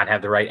basket, did not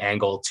have the right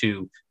angle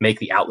to make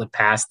the outlet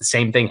pass. The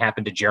same thing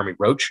happened to Jeremy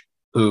Roach,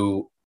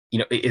 who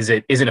is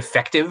an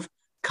effective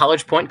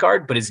college point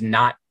guard, but is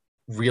not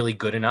really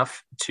good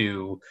enough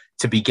to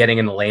be getting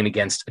in the lane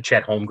against a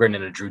Chet Holmgren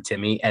and a Drew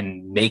Timme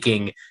and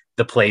making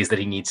the plays that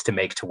he needs to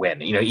make to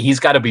win. He's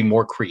got to be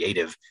more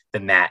creative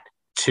than that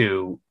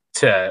to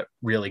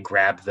really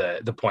grab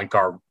the point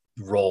guard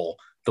role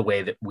the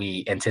way that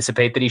we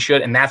anticipate that he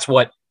should. And that's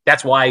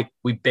why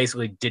we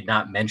basically did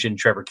not mention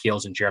Trevor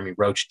Keels and Jeremy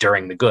Roach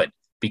during the good,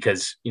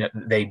 because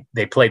they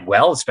played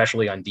well,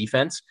 especially on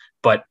defense,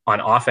 but on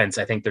offense,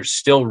 I think there's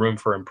still room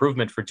for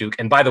improvement for Duke.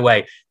 And by the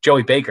way,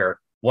 Joey Baker,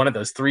 one of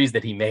those threes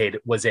that he made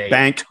was a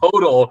bank.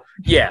 Total,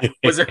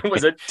 was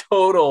a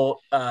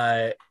total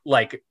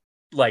like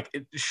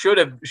it should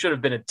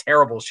have been a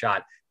terrible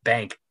shot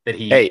bank that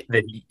he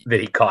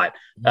caught.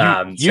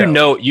 In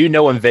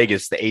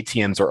Vegas the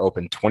ATMs are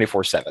open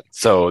 24/7,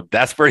 so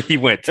that's where he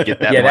went to get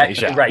that money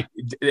shot. Right,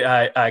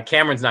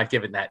 Cameron's not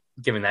giving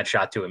that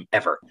shot to him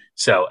ever.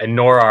 So, and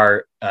nor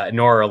are a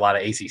lot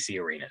of ACC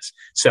arenas.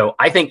 So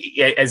I think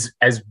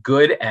as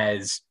good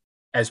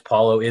as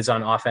Paulo is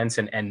on offense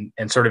and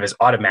sort of as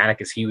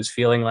automatic as he was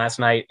feeling last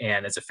night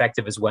and as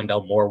effective as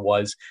Wendell Moore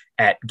was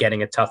at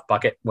getting a tough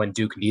bucket when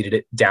Duke needed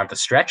it down the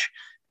stretch,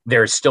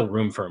 there's still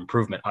room for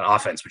improvement on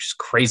offense, which is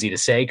crazy to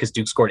say because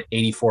Duke scored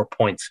 84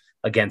 points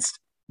against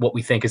what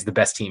we think is the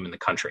best team in the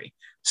country.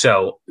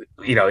 So,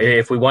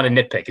 if we want to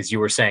nitpick, as you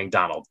were saying,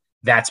 Donald,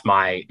 that's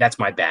my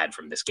bad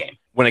from this game.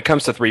 When it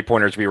comes to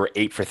 3-pointers, we were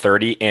 8 for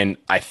 30. And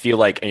I feel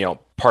like,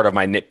 part of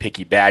my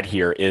nitpicky bad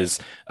here is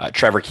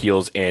Trevor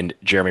Keels and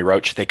Jeremy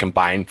Roach. They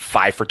combined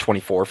 5 for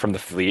 24 from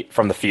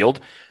the field.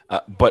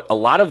 But a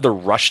lot of the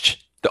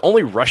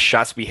only rush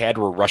shots we had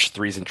were rush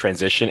threes in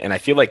transition. And I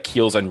feel like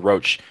Keels and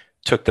Roach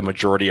took the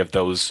majority of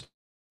those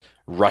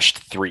rushed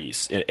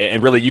threes.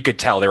 And really, you could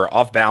tell they were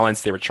off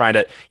balance. They were trying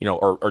to,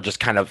 or just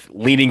kind of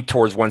leaning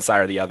towards one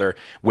side or the other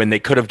when they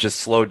could have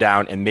just slowed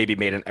down and maybe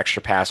made an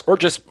extra pass or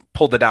just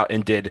pulled it out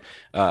and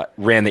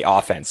ran the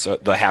offense,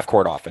 the half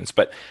court offense.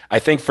 But I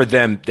think for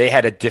them, they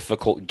had a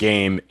difficult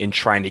game in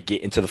trying to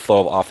get into the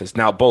flow of offense.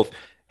 Now, both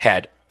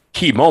had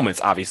key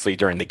moments, obviously,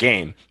 during the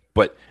game,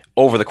 but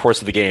over the course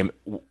of the game,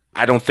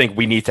 I don't think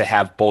we need to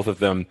have both of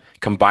them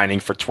combining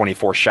for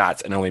 24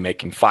 shots and only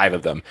making 5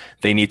 of them.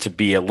 They need to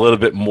be a little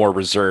bit more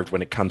reserved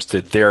when it comes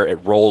to their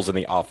roles in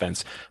the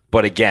offense.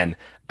 But again,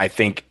 I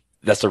think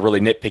that's a really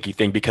nitpicky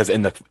thing, because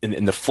in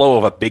the flow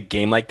of a big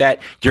game like that,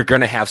 you're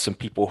going to have some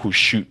people who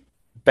shoot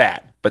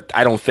bad, but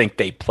I don't think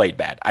they played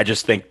bad. I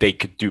just think they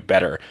could do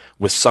better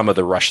with some of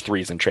the rush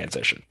threes in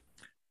transition.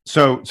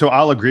 So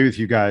I'll agree with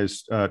you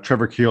guys.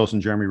 Trevor Keels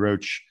and Jeremy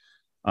Roach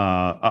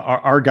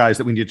are guys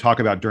that we need to talk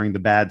about during the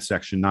bad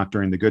section, not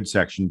during the good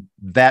section.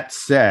 That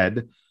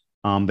said,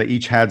 they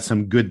each had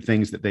some good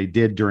things that they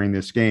did during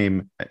this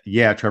game.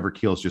 Yeah, Trevor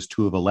Keels just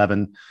 2 of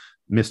 11,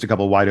 missed a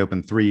couple wide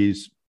open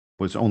threes,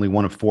 was only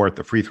 1 of 4 at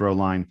the free throw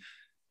line.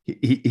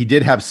 He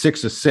did have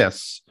 6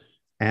 assists.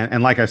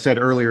 And like I said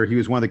earlier, he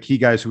was one of the key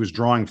guys who was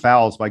drawing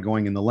fouls by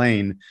going in the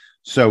lane.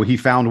 So he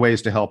found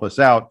ways to help us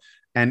out.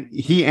 And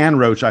he and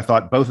Roach, I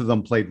thought both of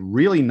them played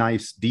really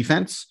nice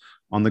defense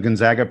on the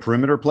Gonzaga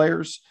perimeter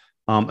players,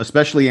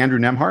 especially Andrew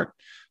Nembhard.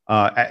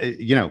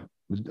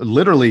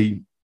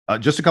 Literally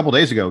just a couple of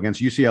days ago against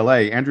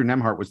UCLA, Andrew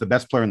Nembhard was the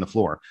best player on the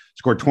floor,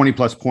 scored 20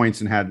 plus points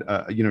and had,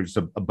 just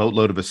a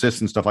boatload of assists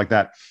and stuff like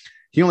that.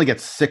 He only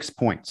gets 6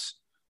 points,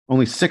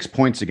 only 6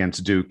 points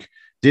against Duke,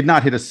 did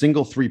not hit a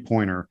single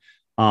 3-pointer.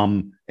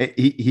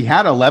 He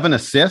had 11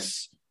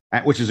 assists,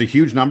 which is a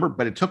huge number,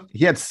 but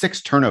he had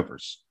 6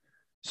 turnovers.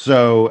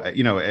 So,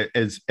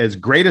 as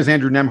great as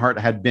Andrew Nembhard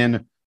had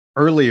been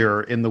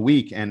earlier in the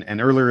week and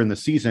earlier in the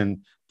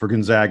season for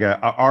Gonzaga,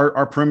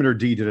 our perimeter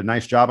D did a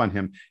nice job on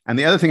him. And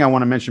the other thing I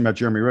want to mention about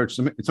Jeremy Roach,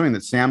 it's something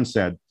that Sam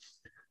said.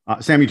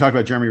 Sam, you talked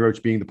about Jeremy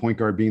Roach being the point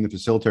guard, being the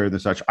facilitator and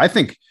such. I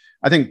think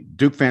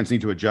Duke fans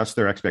need to adjust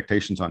their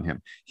expectations on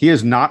him. He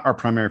is not our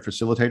primary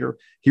facilitator.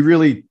 He's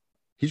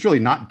really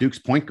not Duke's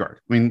point guard.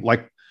 I mean,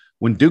 like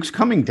when Duke's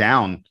coming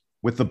down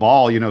with the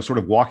ball, sort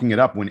of walking it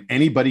up when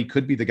anybody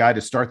could be the guy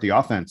to start the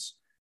offense,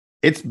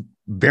 it's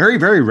very,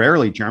 very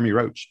rarely Jeremy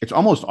Roach. It's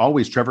almost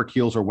always Trevor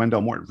Keels or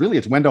Wendell Moore. Really,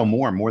 it's Wendell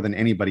Moore more than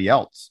anybody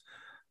else.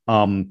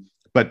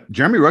 But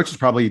Jeremy Roach is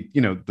probably,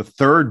 the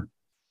third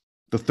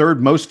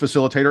most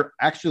facilitator,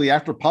 actually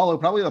after Paulo,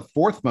 probably the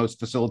 4th most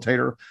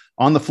facilitator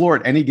on the floor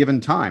at any given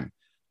time.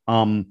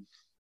 Look,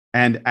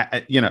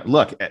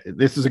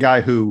 this is a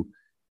guy who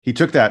he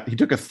took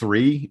a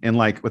 3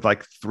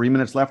 with 3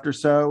 minutes left or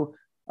so,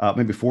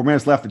 maybe 4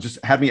 minutes left. It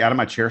just had me out of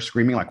my chair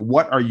screaming, like,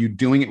 what are you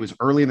doing? It was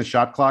early in the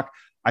shot clock.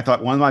 I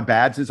thought one of my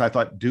bads is I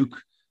thought Duke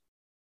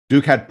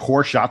had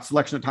poor shot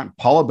selection at the time.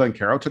 Paulo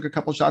Banchero took a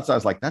couple shots. I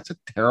was like, that's a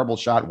terrible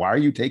shot. Why are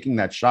you taking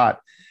that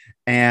shot?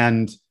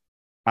 And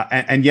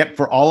yet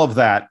for all of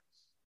that,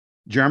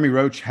 Jeremy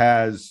Roach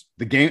has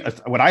the game,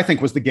 what I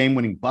think was the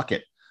game-winning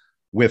bucket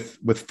with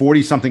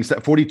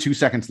 42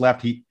 seconds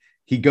left.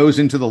 He goes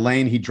into the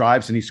lane, he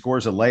drives, and he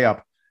scores a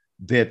layup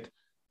that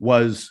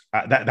was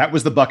that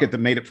was the bucket that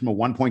made it from a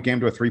 1-point game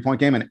to a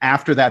 3-point game. And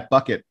after that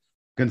bucket,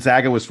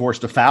 Gonzaga was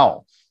forced to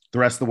foul the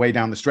rest of the way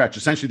down the stretch.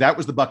 Essentially, that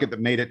was the bucket that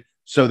made it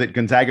so that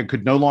Gonzaga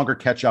could no longer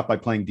catch up by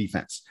playing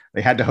defense.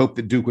 They had to hope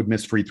that Duke would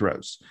miss free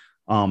throws.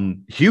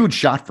 Huge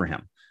shot for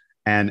him.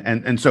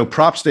 And so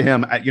props to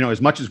him.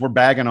 As much as we're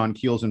bagging on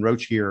Keels and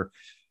Roach here,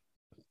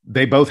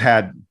 they both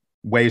had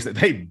ways that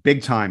they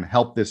big time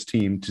helped this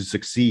team to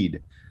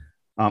succeed.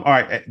 All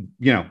right.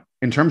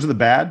 In terms of the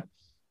bad,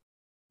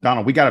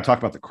 Donald, we got to talk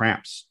about the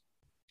cramps.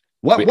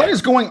 What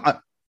is going on?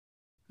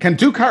 Can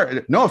Duke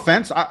hire? No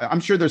offense. I'm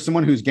sure there's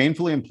someone who's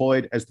gainfully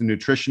employed as the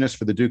nutritionist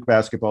for the Duke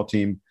basketball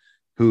team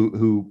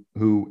who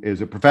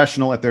is a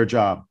professional at their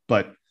job.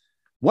 But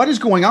what is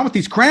going on with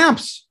these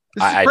cramps?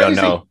 I don't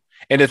know.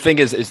 And the thing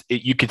is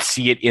you could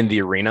see it in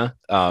the arena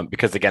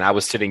because, again, I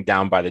was sitting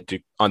down by the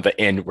Duke on the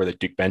end where the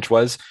Duke bench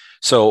was.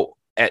 So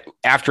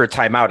after a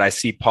timeout, I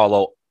see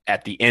Paulo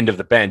at the end of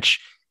the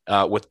bench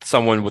with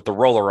someone with the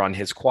roller on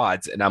his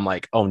quads. And I'm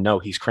like, oh, no,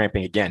 he's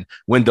cramping again.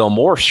 Wendell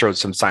Moore showed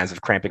some signs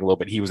of cramping a little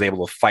bit. He was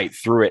able to fight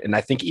through it. And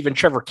I think even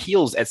Trevor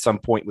Keels at some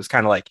point was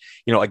kind of like,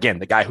 again,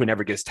 the guy who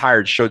never gets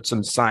tired showed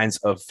some signs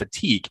of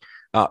fatigue.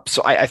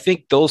 So I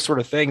think those sort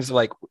of things,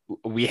 like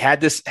we had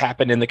this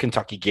happen in the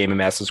Kentucky game in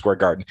Madison Square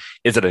Garden.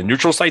 Is it a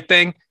neutral site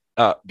thing?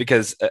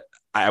 Because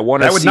I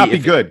want to see. That would not be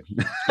good.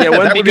 Yeah, it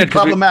wouldn't be good.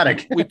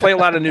 Problematic. We play a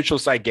lot of neutral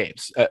site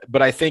games,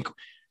 but I think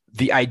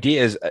the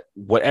idea is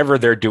whatever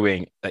they're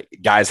doing,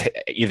 guys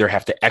either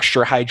have to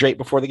extra hydrate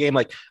before the game.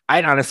 Like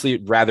I'd honestly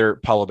rather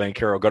Paulo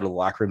Banchero go to the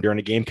locker room during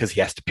a game because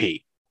he has to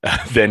pee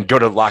than go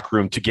to the locker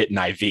room to get an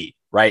IV,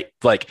 right?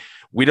 Like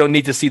we don't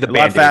need to see the Band-Aid.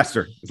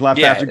 It's a lot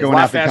faster going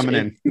out than coming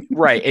in.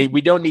 Right. And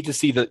we don't need to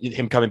see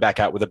him coming back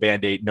out with a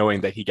Band-Aid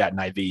knowing that he got an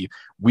IV.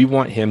 We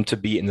want him to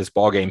be in this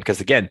ball game because,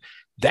 again,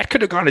 that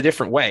could have gone a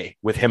different way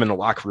with him in the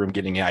locker room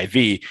getting an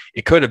IV.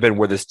 It could have been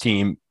where this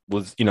team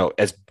was,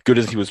 as good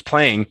as he was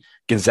playing,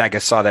 Gonzaga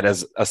saw that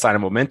as a sign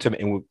of momentum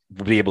and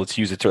would be able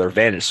to use it to their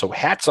advantage. So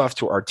hats off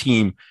to our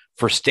team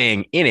for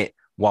staying in it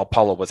while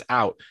Paulo was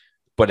out.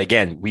 But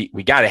again, we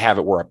got to have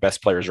it where our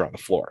best players are on the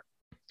floor.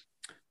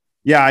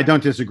 Yeah, I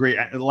don't disagree.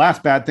 The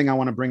last bad thing I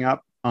want to bring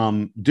up,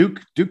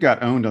 Duke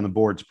got owned on the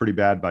boards pretty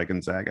bad by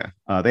Gonzaga.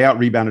 They out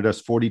rebounded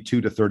us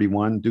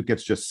 42-31. Duke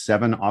gets just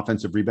 7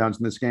 offensive rebounds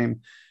in this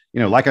game.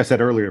 Like I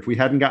said earlier, if we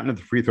hadn't gotten to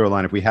the free throw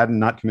line, if we hadn't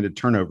not committed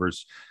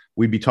turnovers,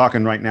 we'd be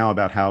talking right now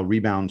about how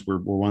rebounds were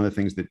one of the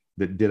things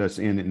that did us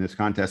in this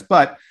contest.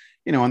 But,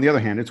 on the other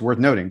hand, it's worth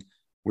noting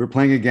we're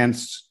playing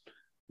against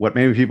what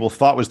maybe people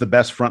thought was the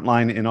best front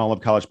line in all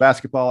of college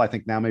basketball. I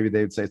think now maybe they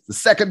would say it's the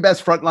second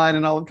best front line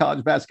in all of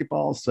college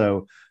basketball.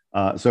 So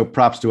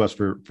props to us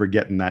for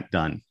getting that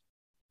done.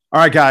 All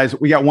right, guys,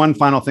 we got one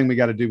final thing we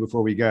got to do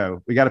before we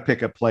go. We got to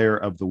pick a player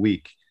of the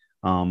week.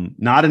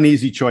 Not an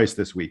easy choice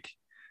this week.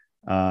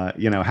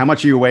 How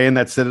much are you weighing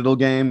that Citadel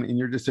game in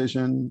your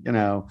decision? There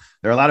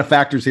are a lot of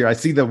factors here. I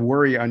see the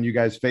worry on you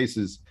guys'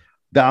 faces.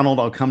 Donald,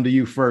 I'll come to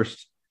you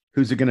first.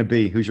 Who's it going to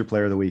be? Who's your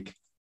player of the week?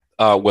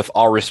 With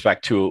all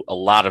respect to a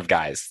lot of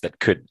guys that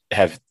could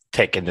have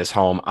taken this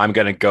home, I'm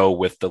going to go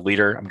with the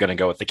leader. I'm going to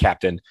go with the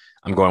captain.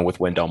 I'm going with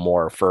Wendell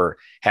Moore for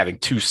having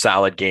 2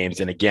 solid games.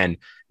 And again,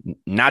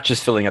 not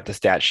just filling up the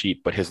stat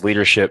sheet, but his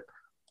leadership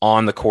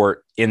on the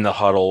court, in the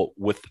huddle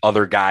with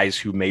other guys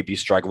who may be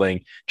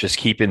struggling, just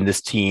keeping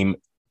this team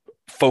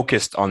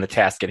focused on the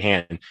task at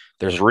hand.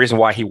 There's a reason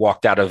why he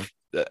walked out of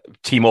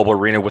T-Mobile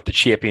Arena with the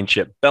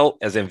championship belt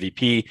as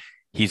MVP.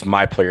 He's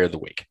my player of the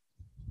week.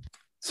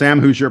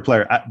 Sam, who's your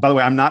player? By the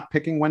way, I'm not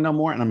picking Wendell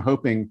Moore, and I'm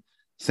hoping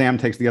Sam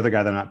takes the other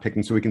guy that I'm not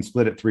picking so we can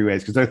split it 3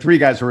 ways, because there are 3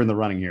 guys who are in the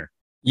running here.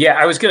 Yeah,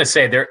 I was going to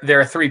say there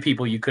are 3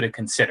 people you could have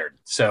considered.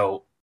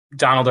 So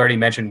Donald already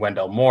mentioned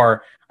Wendell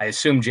Moore. I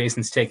assume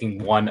Jason's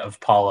taking one of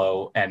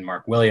Paulo and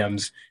Mark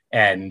Williams,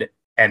 and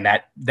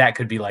that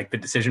could be like the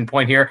decision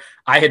point here.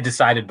 I had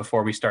decided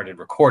before we started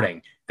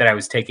recording that I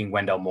was taking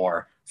Wendell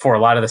Moore for a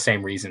lot of the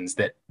same reasons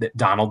that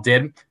Donald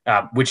did,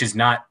 which is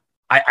not.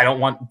 I don't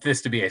want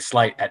this to be a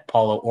slight at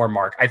Paulo or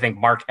Mark. I think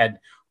Mark had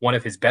one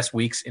of his best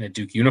weeks in a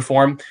Duke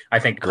uniform. I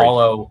think Great.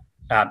 Paulo,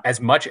 as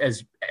much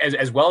as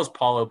well as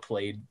Paulo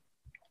played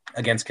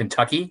against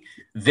Kentucky,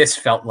 this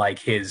felt like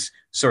his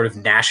sort of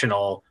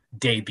national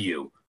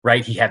debut,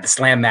 right? He had the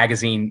Slam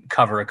magazine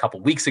cover a couple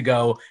weeks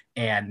ago,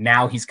 and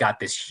now he's got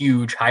this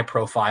huge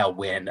high-profile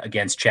win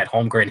against Chet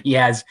Holmgren.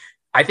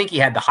 I think he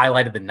had the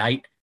highlight of the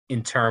night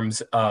in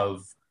terms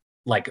of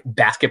like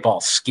basketball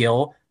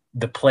skill.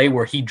 The play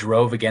where he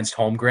drove against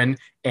Holmgren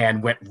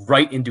and went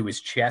right into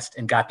his chest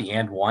and got the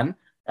and one.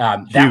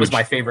 That was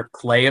my favorite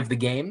play of the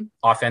game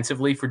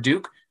offensively for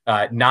Duke.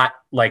 Not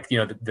like,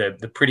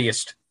 the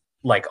prettiest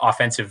like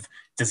offensive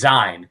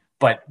design,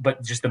 but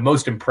just the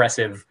most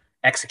impressive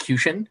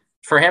execution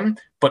for him.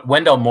 But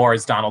Wendell Moore,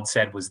 as Donald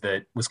said, was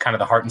kind of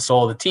the heart and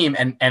soul of the team.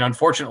 And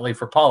unfortunately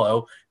for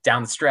Paulo,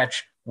 down the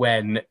stretch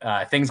when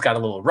things got a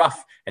little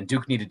rough and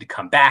Duke needed to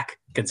come back,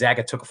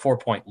 Gonzaga took a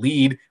 4-point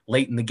lead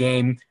late in the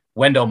game.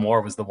 Wendell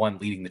Moore was the one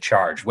leading the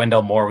charge.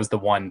 Wendell Moore was the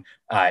one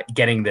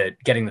getting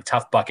the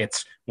tough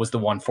buckets, was the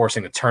one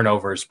forcing the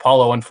turnovers.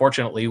 Paulo,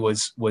 unfortunately,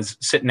 was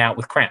sitting out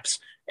with cramps.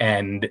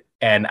 And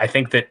I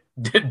think that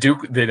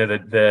Duke,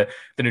 the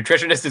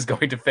nutritionist, is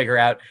going to figure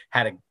out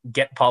how to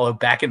get Paulo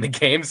back in the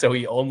game. So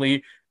he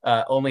only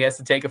has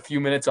to take a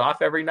few minutes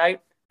off every night.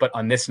 But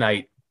on this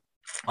night,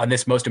 on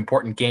this most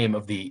important game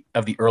of the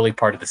early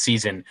part of the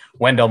season,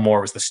 Wendell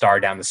Moore was the star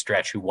down the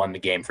stretch who won the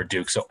game for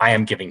Duke. So I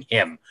am giving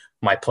him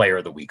my Player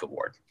of the Week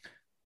award.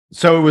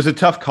 So it was a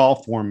tough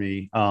call for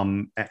me.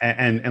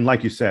 And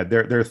like you said,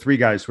 there are 3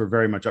 guys who are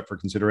very much up for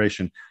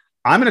consideration.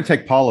 I'm going to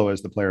take Paulo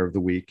as the Player of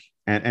the Week.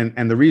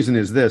 And the reason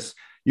is this.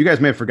 You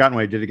guys may have forgotten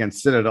what I did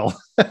against Citadel.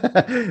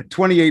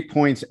 28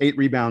 points, 8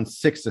 rebounds,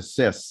 6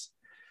 assists.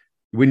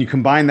 When you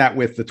combine that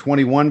with the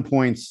 21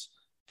 points,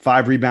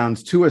 5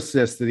 rebounds, 2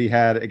 assists that he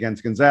had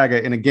against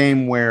Gonzaga in a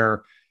game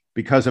where,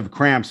 because of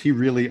cramps, he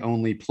really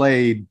only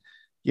played,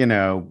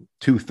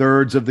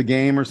 2/3 of the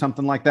game or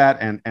something like that.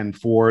 And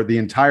for the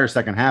entire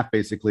second half,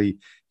 basically,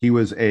 he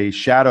was a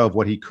shadow of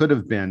what he could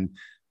have been.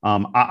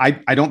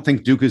 I don't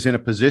think Duke is in a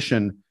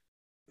position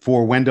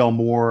for Wendell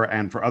Moore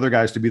and for other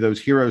guys to be those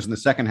heroes in the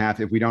second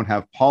half if we don't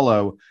have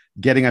Paulo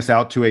getting us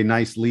out to a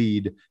nice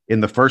lead in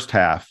the first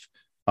half.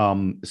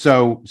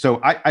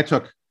 So I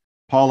took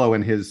Paulo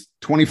and his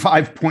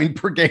 25 point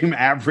per game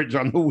average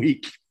on the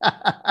week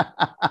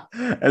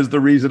as the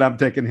reason I'm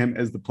taking him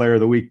as the Player of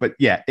the Week. But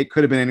yeah, it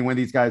could have been any one of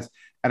these guys.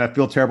 And I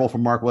feel terrible for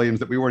Mark Williams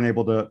that we weren't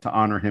able to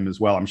honor him as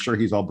well. I'm sure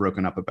he's all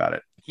broken up about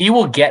it. He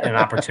will get an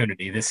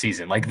opportunity this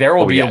season. Like there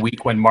will be a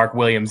week when Mark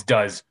Williams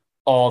does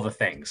all the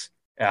things.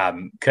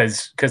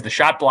 Because the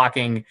shot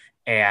blocking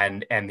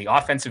and the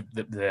offensive,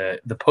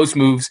 the post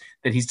moves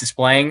that he's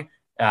displaying,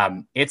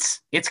 it's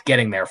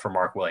getting there for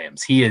Mark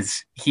Williams. He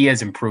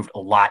has improved a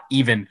lot,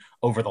 even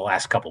over the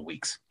last couple of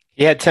weeks.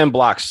 He had 10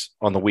 blocks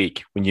on the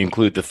week when you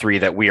include the 3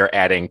 that we are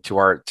adding to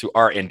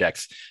our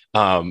index.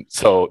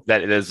 So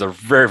that is a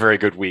very, very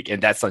good week.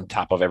 And that's on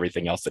top of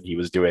everything else that he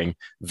was doing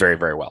very,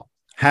 very well.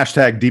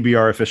 Hashtag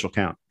DBR official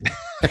count.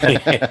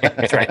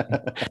 That's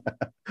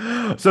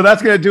right. So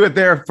that's going to do it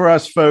there for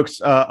us,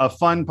 folks. A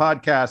fun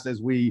podcast as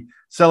we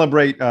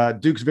celebrate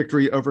Duke's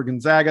victory over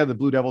Gonzaga. The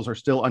Blue Devils are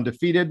still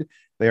undefeated.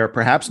 They are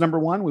perhaps number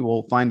 1. We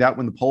will find out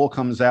when the poll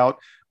comes out.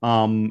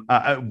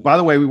 By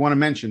the way, we want to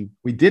mention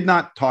we did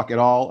not talk at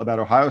all about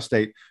Ohio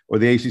State or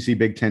the ACC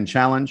Big Ten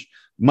Challenge.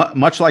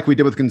 Much like we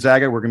did with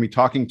Gonzaga, we're going to be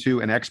talking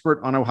to an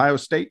expert on Ohio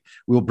State.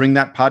 We'll bring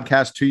that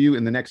podcast to you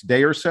in the next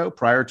day or so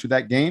prior to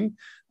that game.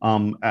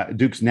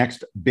 Duke's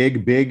next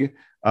big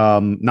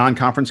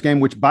non-conference game,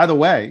 which, by the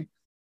way,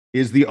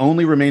 is the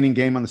only remaining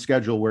game on the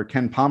schedule where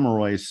Ken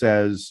Pomeroy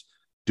says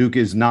Duke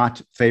is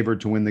not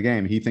favored to win the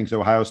game. He thinks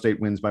Ohio State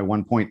wins by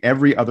 1 point.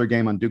 Every other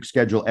game on Duke's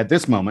schedule at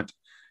this moment,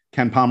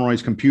 Ken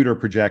Pomeroy's computer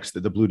projects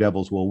that the Blue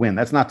Devils will win.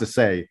 That's not to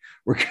say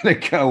we're going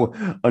to go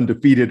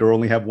undefeated or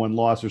only have one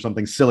loss or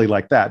something silly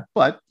like that.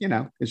 But, you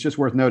know, it's just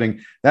worth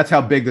noting that's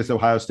how big this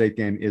Ohio State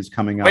game is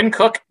coming up.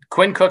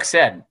 Quinn Cook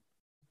said,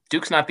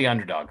 Duke's not the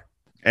underdog.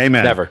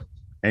 Amen. Never.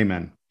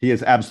 Amen. He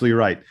is absolutely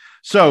right.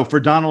 So for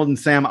Donald and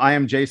Sam, I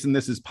am Jason.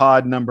 This is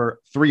pod number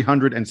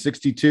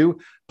 362.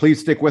 Please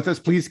stick with us.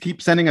 Please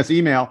keep sending us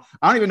email.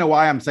 I don't even know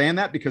why I'm saying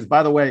that because,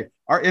 by the way,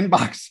 our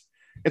inbox,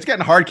 it's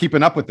getting hard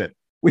keeping up with it.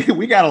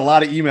 We got a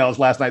lot of emails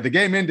last night. The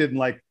game ended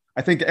and I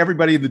think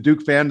everybody in the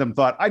Duke fandom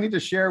thought, I need to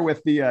share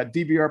with the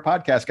DBR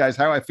podcast guys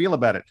how I feel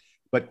about it.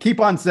 But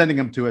keep on sending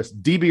them to us,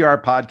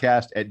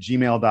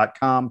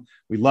 dbrpodcast@gmail.com.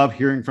 We love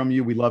hearing from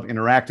you. We love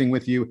interacting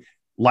with you.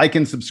 Like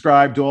and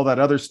subscribe to all that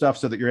other stuff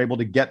so that you're able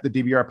to get the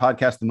DBR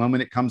podcast the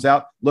moment it comes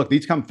out. Look,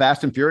 these come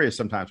fast and furious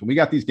sometimes. When we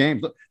got these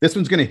games, look, this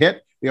one's going to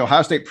hit. The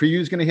Ohio State preview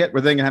is going to hit.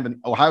 We're then going to have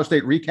an Ohio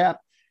State recap.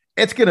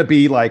 It's going to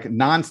be like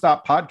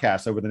nonstop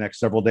podcasts over the next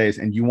several days,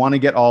 and you want to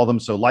get all of them.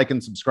 So like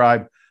and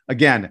subscribe.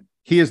 Again,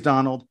 he is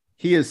Donald.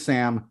 He is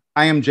Sam.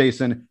 I am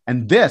Jason.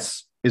 And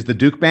this is the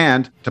Duke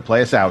Band to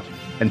play us out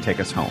and take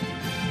us home.